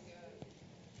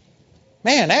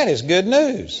 Man, that is good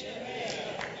news.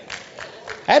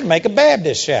 That'd make a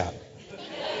Baptist shout. It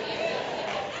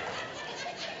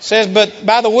says, but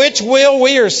by the which will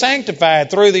we are sanctified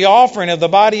through the offering of the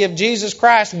body of Jesus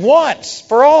Christ once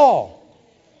for all.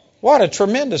 What a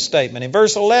tremendous statement. In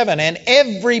verse 11, and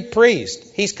every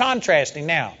priest, he's contrasting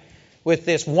now with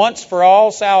this once for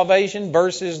all salvation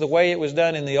versus the way it was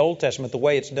done in the Old Testament, the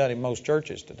way it's done in most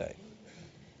churches today.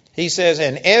 He says,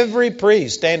 and every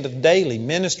priest standeth daily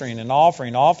ministering and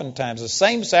offering oftentimes the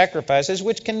same sacrifices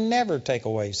which can never take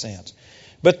away sins.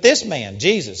 But this man,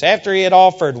 Jesus, after he had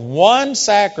offered one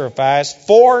sacrifice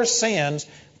for sins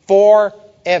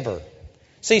forever.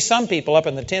 See, some people up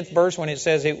in the 10th verse when it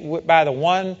says by the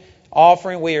one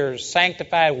offering we are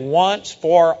sanctified once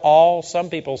for all. Some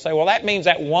people say, well, that means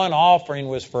that one offering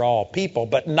was for all people,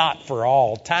 but not for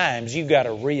all times. You've got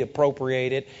to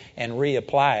reappropriate it and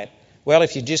reapply it. Well,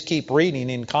 if you just keep reading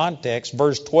in context,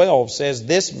 verse 12 says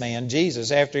this man,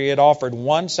 Jesus, after he had offered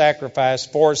one sacrifice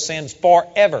for sins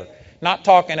forever. Not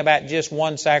talking about just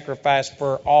one sacrifice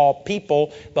for all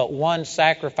people, but one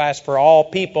sacrifice for all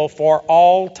people for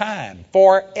all time,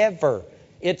 forever.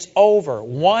 It's over.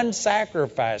 One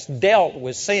sacrifice dealt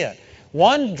with sin.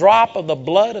 One drop of the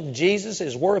blood of Jesus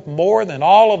is worth more than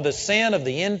all of the sin of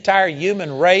the entire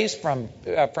human race from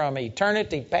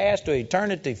eternity past to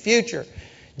eternity future.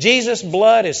 Jesus'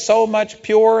 blood is so much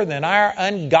purer than our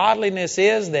ungodliness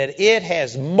is that it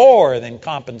has more than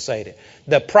compensated.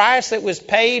 The price that was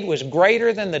paid was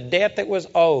greater than the debt that was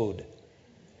owed.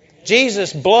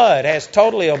 Jesus' blood has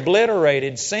totally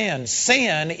obliterated sin.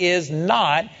 Sin is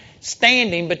not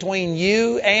standing between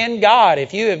you and God.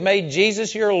 If you have made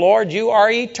Jesus your Lord, you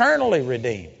are eternally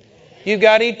redeemed. You've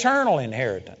got eternal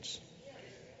inheritance.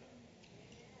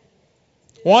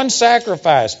 One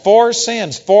sacrifice for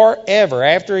sins forever.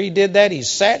 After he did that, he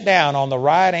sat down on the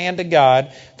right hand of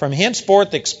God, from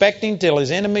henceforth expecting till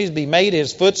his enemies be made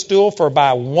his footstool, for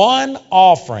by one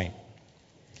offering.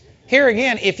 Here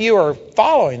again, if you are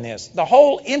following this, the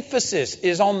whole emphasis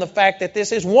is on the fact that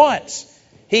this is once.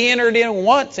 He entered in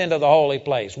once into the holy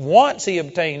place. Once he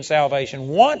obtained salvation.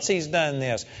 Once he's done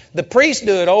this. The priests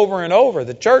do it over and over.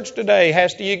 The church today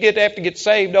have to get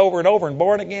saved over and over and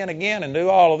born again and do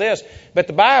all of this. But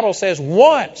the Bible says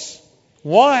once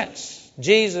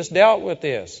Jesus dealt with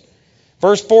this.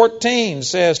 Verse 14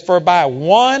 says, for by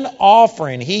one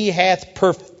offering he hath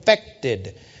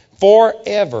perfected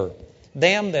forever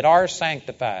them that are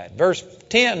sanctified. Verse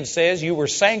 10 says you were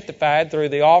sanctified through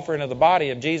the offering of the body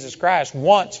of Jesus Christ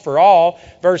once for all.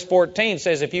 Verse 14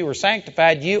 says if you were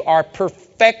sanctified, you are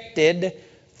perfected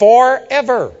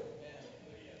forever.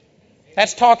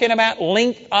 That's talking about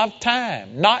length of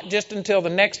time, not just until the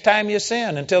next time you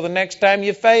sin, until the next time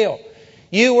you fail.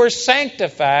 You were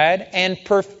sanctified and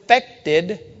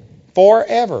perfected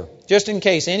forever. Just in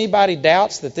case anybody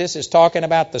doubts that this is talking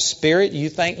about the Spirit, you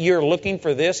think you're looking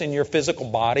for this in your physical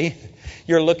body.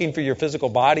 You're looking for your physical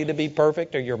body to be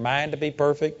perfect or your mind to be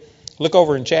perfect. Look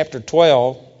over in chapter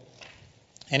 12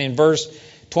 and in verse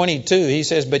 22, he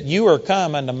says, but you are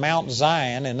come unto Mount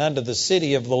Zion and unto the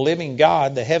city of the living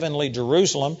God, the heavenly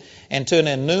Jerusalem, and to an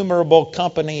innumerable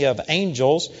company of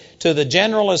angels, to the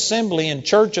general assembly and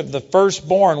church of the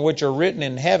firstborn which are written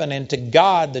in heaven, and to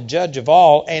God, the judge of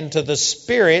all, and to the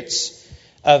spirits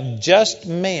of just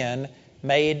men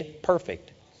made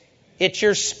perfect. It's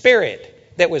your spirit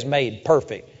that was made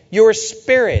perfect. Your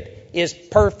spirit is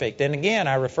perfect. And again,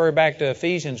 I refer back to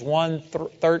Ephesians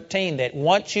 1:13, that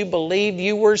once you believed,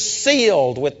 you were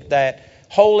sealed with that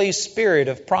Holy Spirit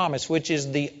of promise, which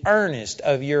is the earnest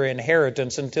of your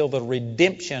inheritance until the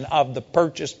redemption of the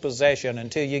purchased possession,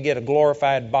 until you get a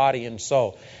glorified body and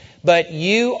soul. But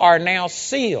you are now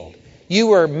sealed. You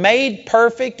were made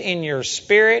perfect in your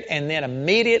spirit and then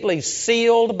immediately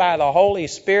sealed by the Holy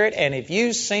Spirit. And if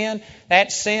you sin,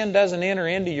 that sin doesn't enter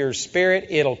into your spirit.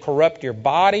 It'll corrupt your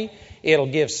body. It'll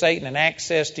give Satan an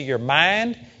access to your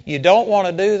mind. You don't want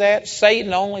to do that.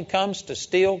 Satan only comes to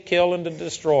steal, kill, and to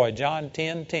destroy. John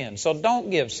 10:10. So don't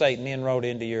give Satan inroad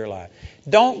into your life.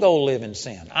 Don't go live in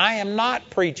sin. I am not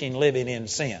preaching living in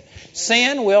sin.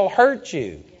 Sin will hurt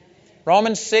you.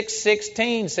 Romans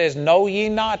 6:16 says, Know ye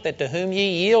not that to whom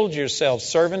ye yield yourselves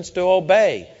servants to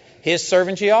obey, his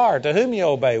servants ye are, to whom ye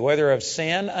obey, whether of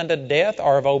sin unto death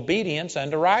or of obedience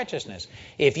unto righteousness.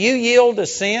 If you yield to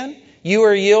sin, you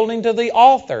are yielding to the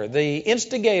author, the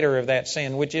instigator of that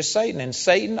sin, which is Satan. And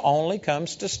Satan only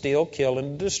comes to steal, kill,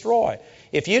 and destroy.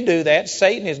 If you do that,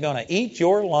 Satan is going to eat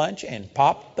your lunch and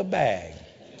pop the bag.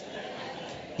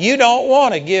 You don't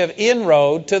want to give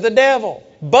inroad to the devil.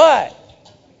 But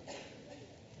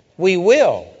we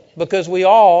will, because we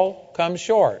all come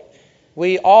short.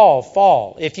 We all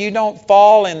fall. If you don't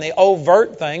fall in the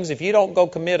overt things, if you don't go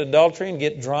commit adultery and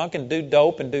get drunk and do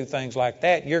dope and do things like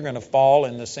that, you're going to fall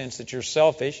in the sense that you're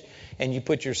selfish and you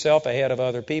put yourself ahead of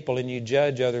other people and you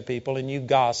judge other people and you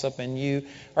gossip and you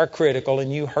are critical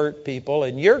and you hurt people,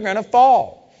 and you're going to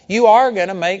fall. You are going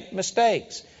to make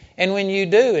mistakes. And when you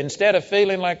do, instead of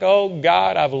feeling like, oh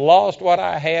God, I've lost what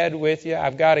I had with you,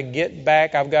 I've got to get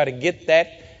back, I've got to get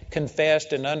that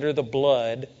confessed and under the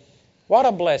blood. What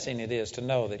a blessing it is to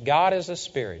know that God is a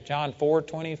spirit, John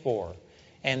 4:24,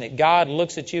 and that God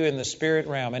looks at you in the spirit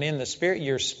realm. And in the spirit,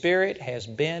 your spirit has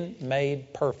been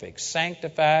made perfect,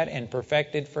 sanctified and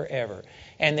perfected forever.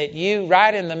 And that you,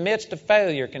 right in the midst of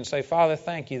failure, can say, Father,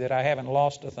 thank you that I haven't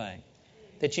lost a thing,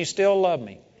 that you still love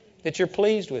me, that you're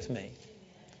pleased with me.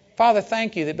 Father,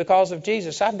 thank you that because of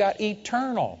Jesus, I've got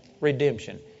eternal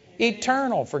redemption,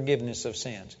 eternal forgiveness of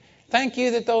sins. Thank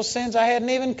you that those sins I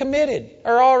hadn't even committed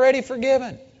are already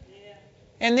forgiven.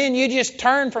 And then you just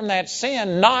turn from that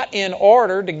sin, not in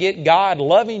order to get God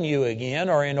loving you again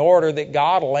or in order that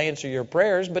God will answer your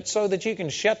prayers, but so that you can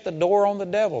shut the door on the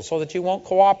devil, so that you won't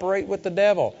cooperate with the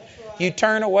devil. You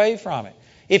turn away from it.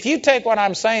 If you take what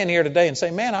I'm saying here today and say,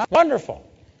 man, I'm wonderful.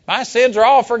 My sins are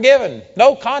all forgiven.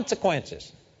 No consequences.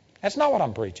 That's not what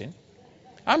I'm preaching.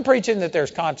 I'm preaching that there's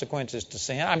consequences to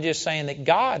sin. I'm just saying that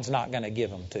God's not going to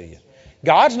give them to you.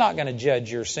 God's not going to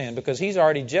judge your sin because He's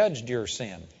already judged your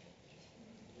sin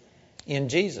in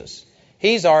Jesus.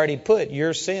 He's already put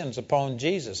your sins upon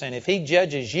Jesus. And if He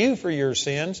judges you for your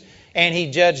sins and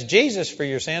He judged Jesus for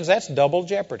your sins, that's double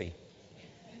jeopardy.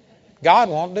 God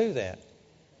won't do that.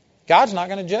 God's not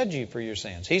going to judge you for your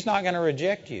sins. He's not going to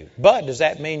reject you. But does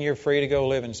that mean you're free to go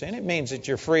live in sin? It means that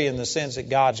you're free in the sense that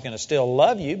God's going to still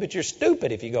love you, but you're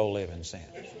stupid if you go live in sin.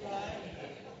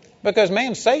 Because,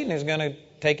 man, Satan is going to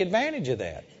take advantage of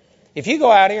that. If you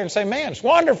go out here and say, man, it's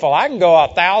wonderful. I can go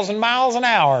 1,000 miles an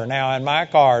hour now in my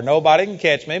car. Nobody can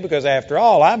catch me because, after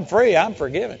all, I'm free. I'm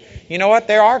forgiven. You know what?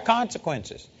 There are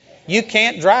consequences. You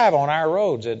can't drive on our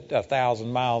roads at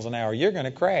 1,000 miles an hour. You're going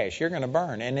to crash. You're going to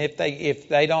burn. And if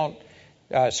they don't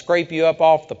scrape you up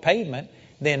off the pavement,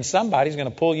 then somebody's going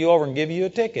to pull you over and give you a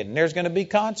ticket. And there's going to be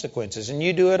consequences. And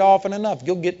you do it often enough,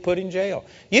 you'll get put in jail.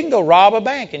 You can go rob a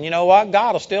bank, and you know what?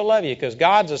 God will still love you because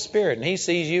God's a spirit, and He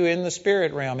sees you in the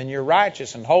spirit realm, and you're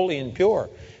righteous and holy and pure.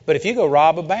 But if you go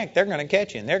rob a bank, they're going to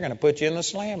catch you, and they're going to put you in the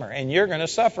slammer, and you're going to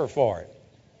suffer for it.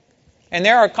 And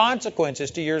there are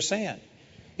consequences to your sin.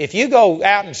 If you go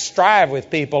out and strive with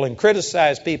people and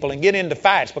criticize people and get into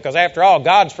fights, because after all,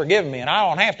 God's forgiven me and I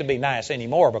don't have to be nice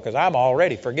anymore because I'm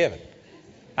already forgiven.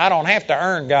 I don't have to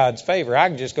earn God's favor. I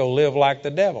can just go live like the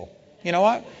devil. You know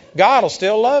what? God will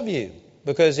still love you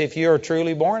because if you're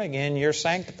truly born again, you're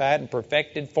sanctified and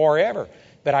perfected forever.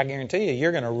 But I guarantee you,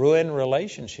 you're going to ruin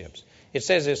relationships. It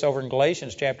says this over in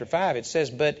Galatians chapter 5. It says,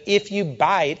 but if you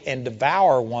bite and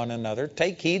devour one another,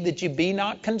 take heed that you be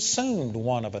not consumed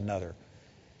one of another.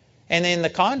 And in the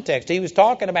context, he was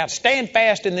talking about stand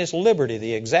fast in this liberty,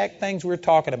 the exact things we're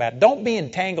talking about. Don't be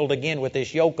entangled again with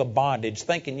this yoke of bondage,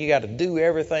 thinking you got to do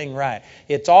everything right.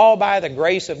 It's all by the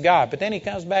grace of God. But then he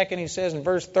comes back and he says in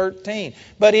verse 13,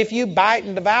 but if you bite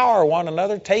and devour one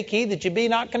another, take heed that you be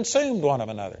not consumed one of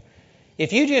another.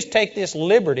 If you just take this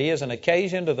liberty as an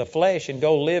occasion to the flesh and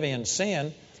go live in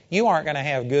sin, you aren't going to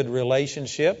have good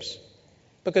relationships.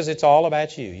 Because it's all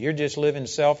about you. You're just living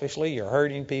selfishly. You're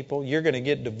hurting people. You're going to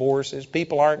get divorces.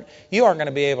 You aren't going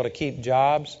to be able to keep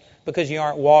jobs because you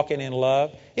aren't walking in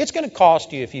love. It's going to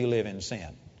cost you if you live in sin.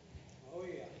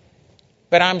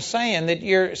 But I'm saying that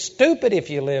you're stupid if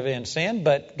you live in sin,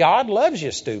 but God loves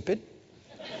you stupid.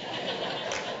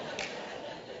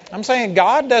 I'm saying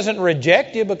God doesn't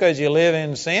reject you because you live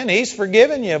in sin. He's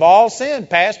forgiven you of all sin,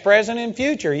 past, present, and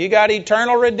future. You got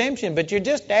eternal redemption, but you're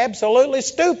just absolutely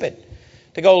stupid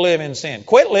to go live in sin.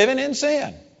 Quit living in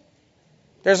sin.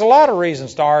 There's a lot of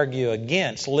reasons to argue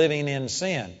against living in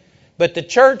sin. But the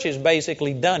church has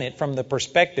basically done it from the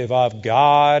perspective of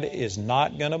God is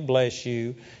not going to bless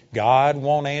you. God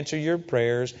won't answer your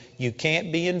prayers. You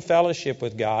can't be in fellowship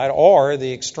with God. Or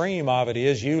the extreme of it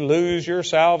is you lose your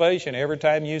salvation every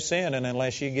time you sin, and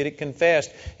unless you get it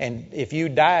confessed. And if you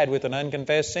died with an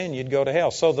unconfessed sin, you'd go to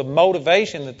hell. So the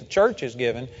motivation that the church has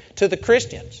given to the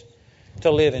Christians to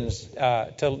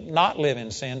not live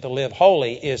in sin, to live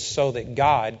holy, is so that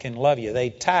God can love you. They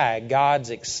tie God's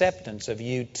acceptance of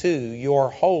you to your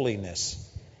holiness.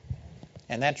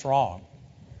 And that's wrong.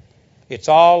 It's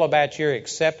all about your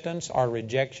acceptance or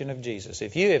rejection of Jesus.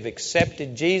 If you have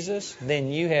accepted Jesus, then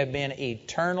you have been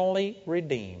eternally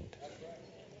redeemed.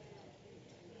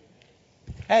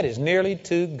 That is nearly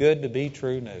too good to be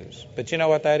true news. But you know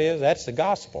what that is? That's the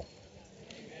gospel.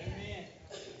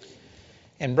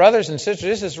 And brothers and sisters,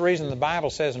 this is the reason the Bible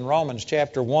says in Romans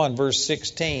chapter 1, verse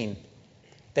 16,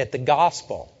 that the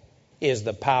gospel is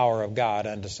the power of God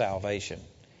unto salvation.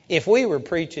 If we were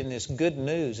preaching this good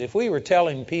news, if we were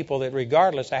telling people that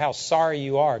regardless of how sorry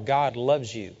you are, God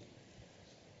loves you.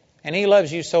 And He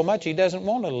loves you so much He doesn't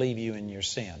want to leave you in your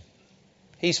sin.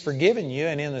 He's forgiven you,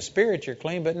 and in the Spirit you're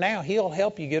clean, but now He'll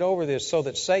help you get over this so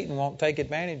that Satan won't take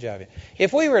advantage of you.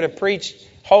 If we were to preach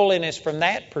holiness from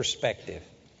that perspective,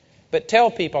 but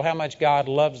tell people how much God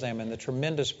loves them and the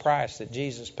tremendous price that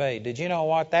Jesus paid, did you know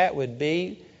what that would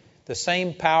be? The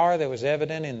same power that was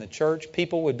evident in the church.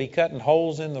 People would be cutting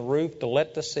holes in the roof to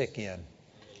let the sick in.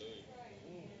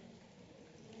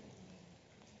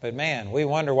 But man, we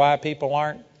wonder why people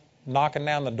aren't knocking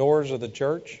down the doors of the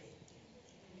church.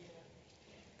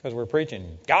 Because we're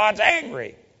preaching, God's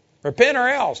angry. Repent or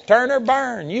else. Turn or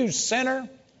burn. You sinner.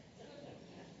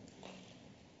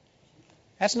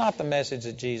 That's not the message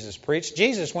that Jesus preached.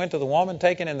 Jesus went to the woman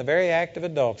taken in the very act of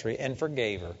adultery and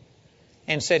forgave her.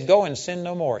 And said, go and sin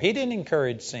no more. He didn't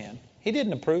encourage sin. He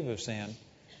didn't approve of sin.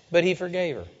 But He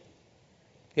forgave her.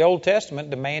 The Old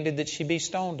Testament demanded that she be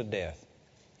stoned to death.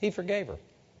 He forgave her.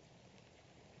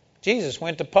 Jesus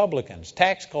went to publicans,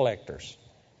 tax collectors.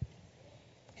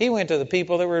 He went to the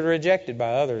people that were rejected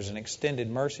by others and extended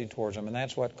mercy towards them. And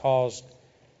that's what caused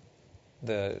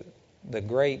the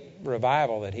great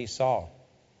revival that He saw.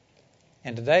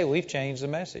 And today we've changed the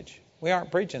message. We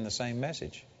aren't preaching the same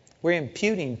message. We're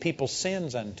imputing people's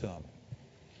sins unto them.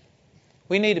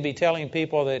 We need to be telling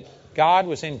people that God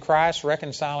was in Christ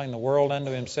reconciling the world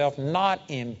unto Himself, not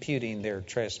imputing their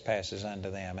trespasses unto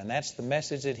them. And that's the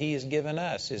message that He has given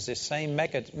us, is this same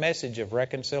message of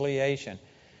reconciliation.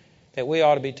 That we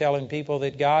ought to be telling people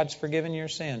that God's forgiven your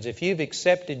sins. If you've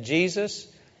accepted Jesus,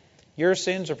 your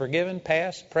sins are forgiven,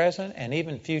 past, present, and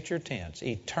even future tense.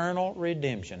 Eternal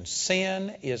redemption.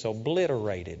 Sin is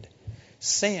obliterated.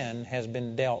 Sin has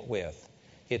been dealt with.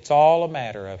 It's all a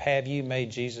matter of, have you made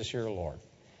Jesus your Lord?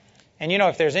 And you know,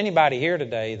 if there's anybody here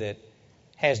today that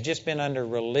has just been under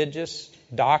religious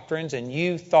doctrines and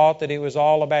you thought that it was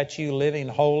all about you living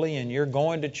holy and you're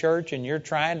going to church and you're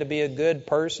trying to be a good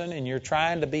person and you're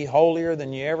trying to be holier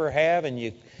than you ever have and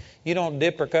you don't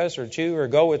dip or cuss or chew or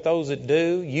go with those that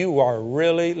do, you are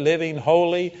really living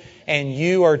holy. And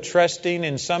you are trusting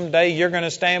and someday you're going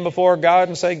to stand before God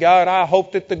and say, God, I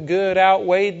hope that the good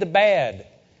outweighed the bad.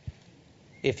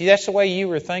 If that's the way you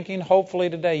were thinking, hopefully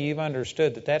today you've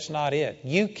understood that that's not it.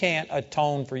 You can't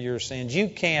atone for your sins. You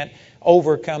can't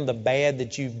overcome the bad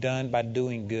that you've done by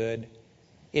doing good.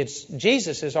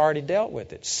 Jesus has already dealt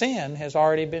with it. Sin has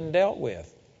already been dealt with.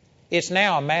 It's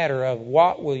now a matter of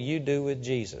what will you do with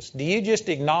Jesus? Do you just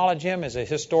acknowledge Him as a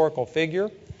historical figure?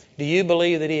 Do you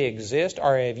believe that He exists,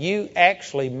 or have you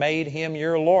actually made Him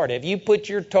your Lord? Have you put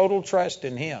your total trust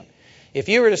in Him? If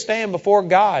you were to stand before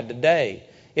God today,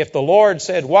 if the Lord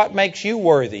said, what makes you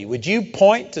worthy? Would you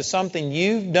point to something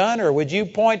you've done, or would you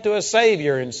point to a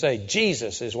Savior and say,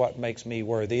 Jesus is what makes me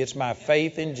worthy. It's my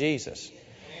faith in Jesus.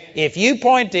 If you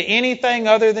point to anything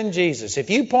other than Jesus, if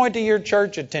you point to your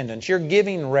church attendance, your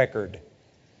giving record,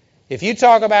 if you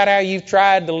talk about how you've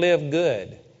tried to live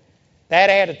good, that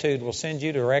attitude will send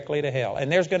you directly to hell. And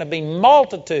there's going to be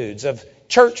multitudes of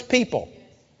church people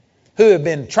who have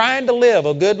been trying to live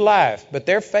a good life, but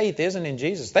their faith isn't in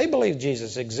Jesus. They believe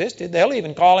Jesus existed. They'll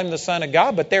even call Him the Son of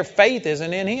God, but their faith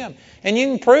isn't in Him. And you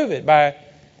can prove it by,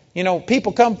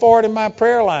 people come forward in my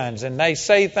prayer lines and they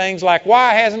say things like,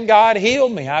 why hasn't God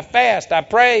healed me? I fast, I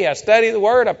pray, I study the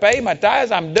Word, I pay my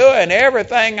tithes, I'm doing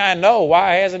everything I know.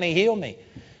 Why hasn't He healed me?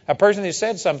 A person who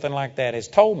said something like that has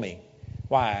told me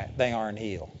why they aren't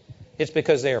healed. It's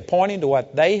because they are pointing to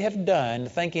what they have done,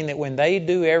 thinking that when they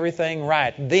do everything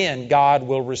right, then God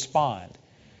will respond.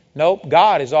 Nope,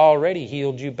 God has already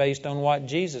healed you based on what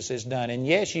Jesus has done. And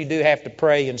yes, you do have to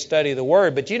pray and study the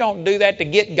Word, but you don't do that to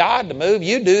get God to move.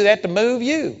 You do that to move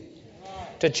you,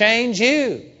 to change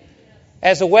you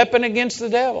as a weapon against the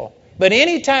devil. But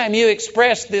anytime you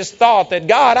express this thought that,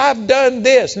 God, I've done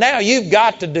this, now you've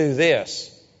got to do this,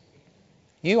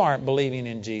 you aren't believing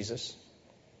in Jesus.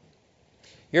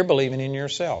 You're believing in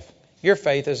yourself. Your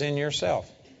faith is in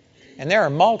yourself. And there are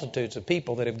multitudes of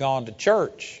people that have gone to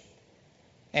church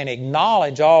and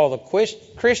acknowledge all the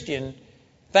Christian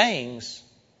things,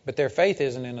 but their faith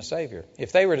isn't in a Savior.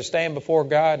 If they were to stand before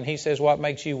God and He says, what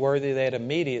makes you worthy, they'd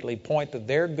immediately point to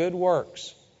their good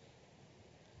works.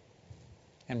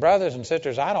 And brothers and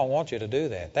sisters, I don't want you to do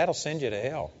that. That'll send you to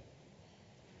hell.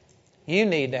 You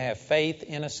need to have faith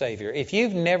in a Savior. If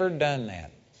you've never done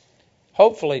that,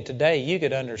 hopefully today you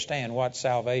could understand what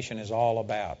salvation is all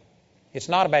about. It's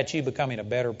not about you becoming a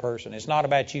better person. It's not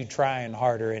about you trying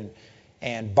harder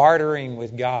and bartering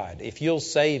with God. If you'll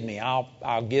save me,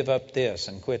 I'll give up this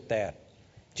and quit that.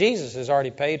 Jesus has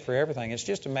already paid for everything. It's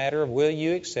just a matter of will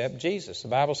you accept Jesus. The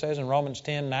Bible says in Romans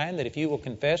 10:9 that if you will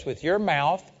confess with your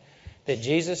mouth that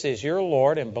Jesus is your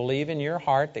Lord and believe in your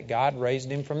heart that God raised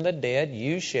Him from the dead,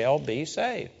 you shall be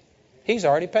saved. He's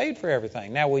already paid for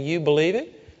everything. Now, will you believe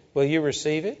it? Will you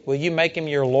receive it? Will you make Him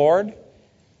your Lord?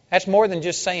 That's more than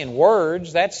just saying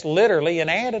words. That's literally an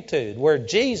attitude where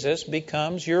Jesus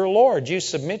becomes your Lord. You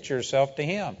submit yourself to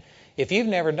Him. If you've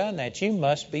never done that, you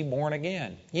must be born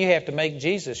again. You have to make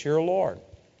Jesus your Lord.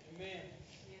 Amen.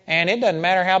 And it doesn't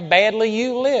matter how badly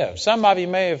you live. Some of you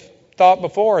may have thought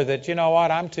before that, you know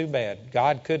what, I'm too bad.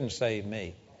 God couldn't save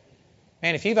me.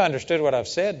 Man, if you've understood what I've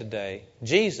said today,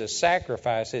 Jesus'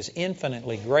 sacrifice is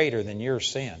infinitely greater than your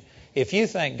sin. If you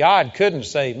think God couldn't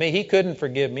save me, He couldn't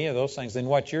forgive me of those things, then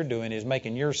what you're doing is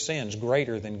making your sins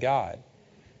greater than God.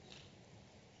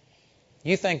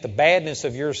 You think the badness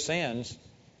of your sins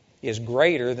is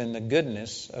greater than the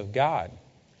goodness of God.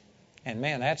 And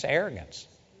man, that's arrogance.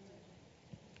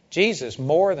 Jesus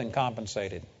more than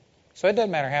compensated. So it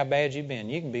doesn't matter how bad you've been,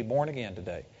 you can be born again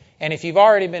today. And if you've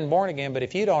already been born again, but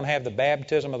if you don't have the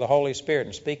baptism of the Holy Spirit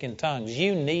and speak in tongues,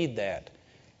 you need that.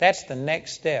 That's the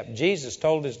next step. Jesus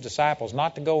told His disciples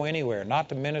not to go anywhere, not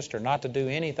to minister, not to do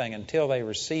anything until they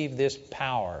receive this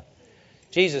power.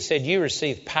 Jesus said, you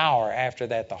receive power after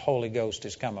that the Holy Ghost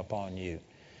has come upon you.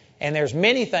 And there's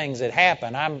many things that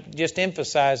happen. I'm just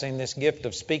emphasizing this gift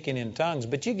of speaking in tongues,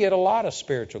 but you get a lot of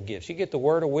spiritual gifts. You get the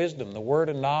word of wisdom, the word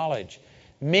of knowledge.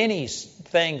 Many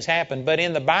things happen. But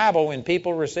in the Bible, when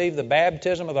people received the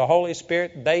baptism of the Holy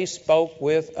Spirit, they spoke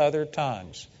with other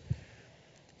tongues.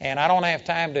 And I don't have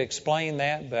time to explain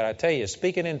that, but I tell you,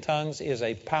 speaking in tongues is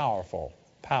a powerful,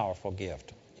 powerful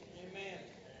gift. Amen.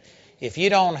 If you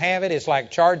don't have it, it's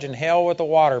like charging hell with a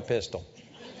water pistol.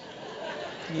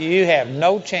 You have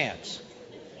no chance.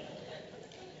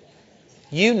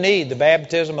 You need the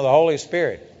baptism of the Holy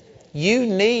Spirit. You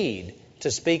need to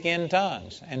speak in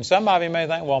tongues. And some of you may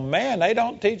think, well, man, they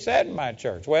don't teach that in my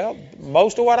church. Well,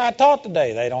 most of what I taught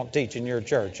today, they don't teach in your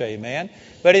church, amen.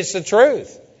 But it's the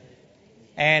truth.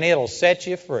 And it'll set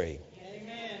you free.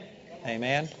 Amen.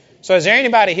 Amen. So is there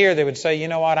anybody here that would say, you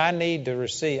know what, I need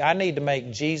to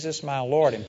make Jesus my Lord?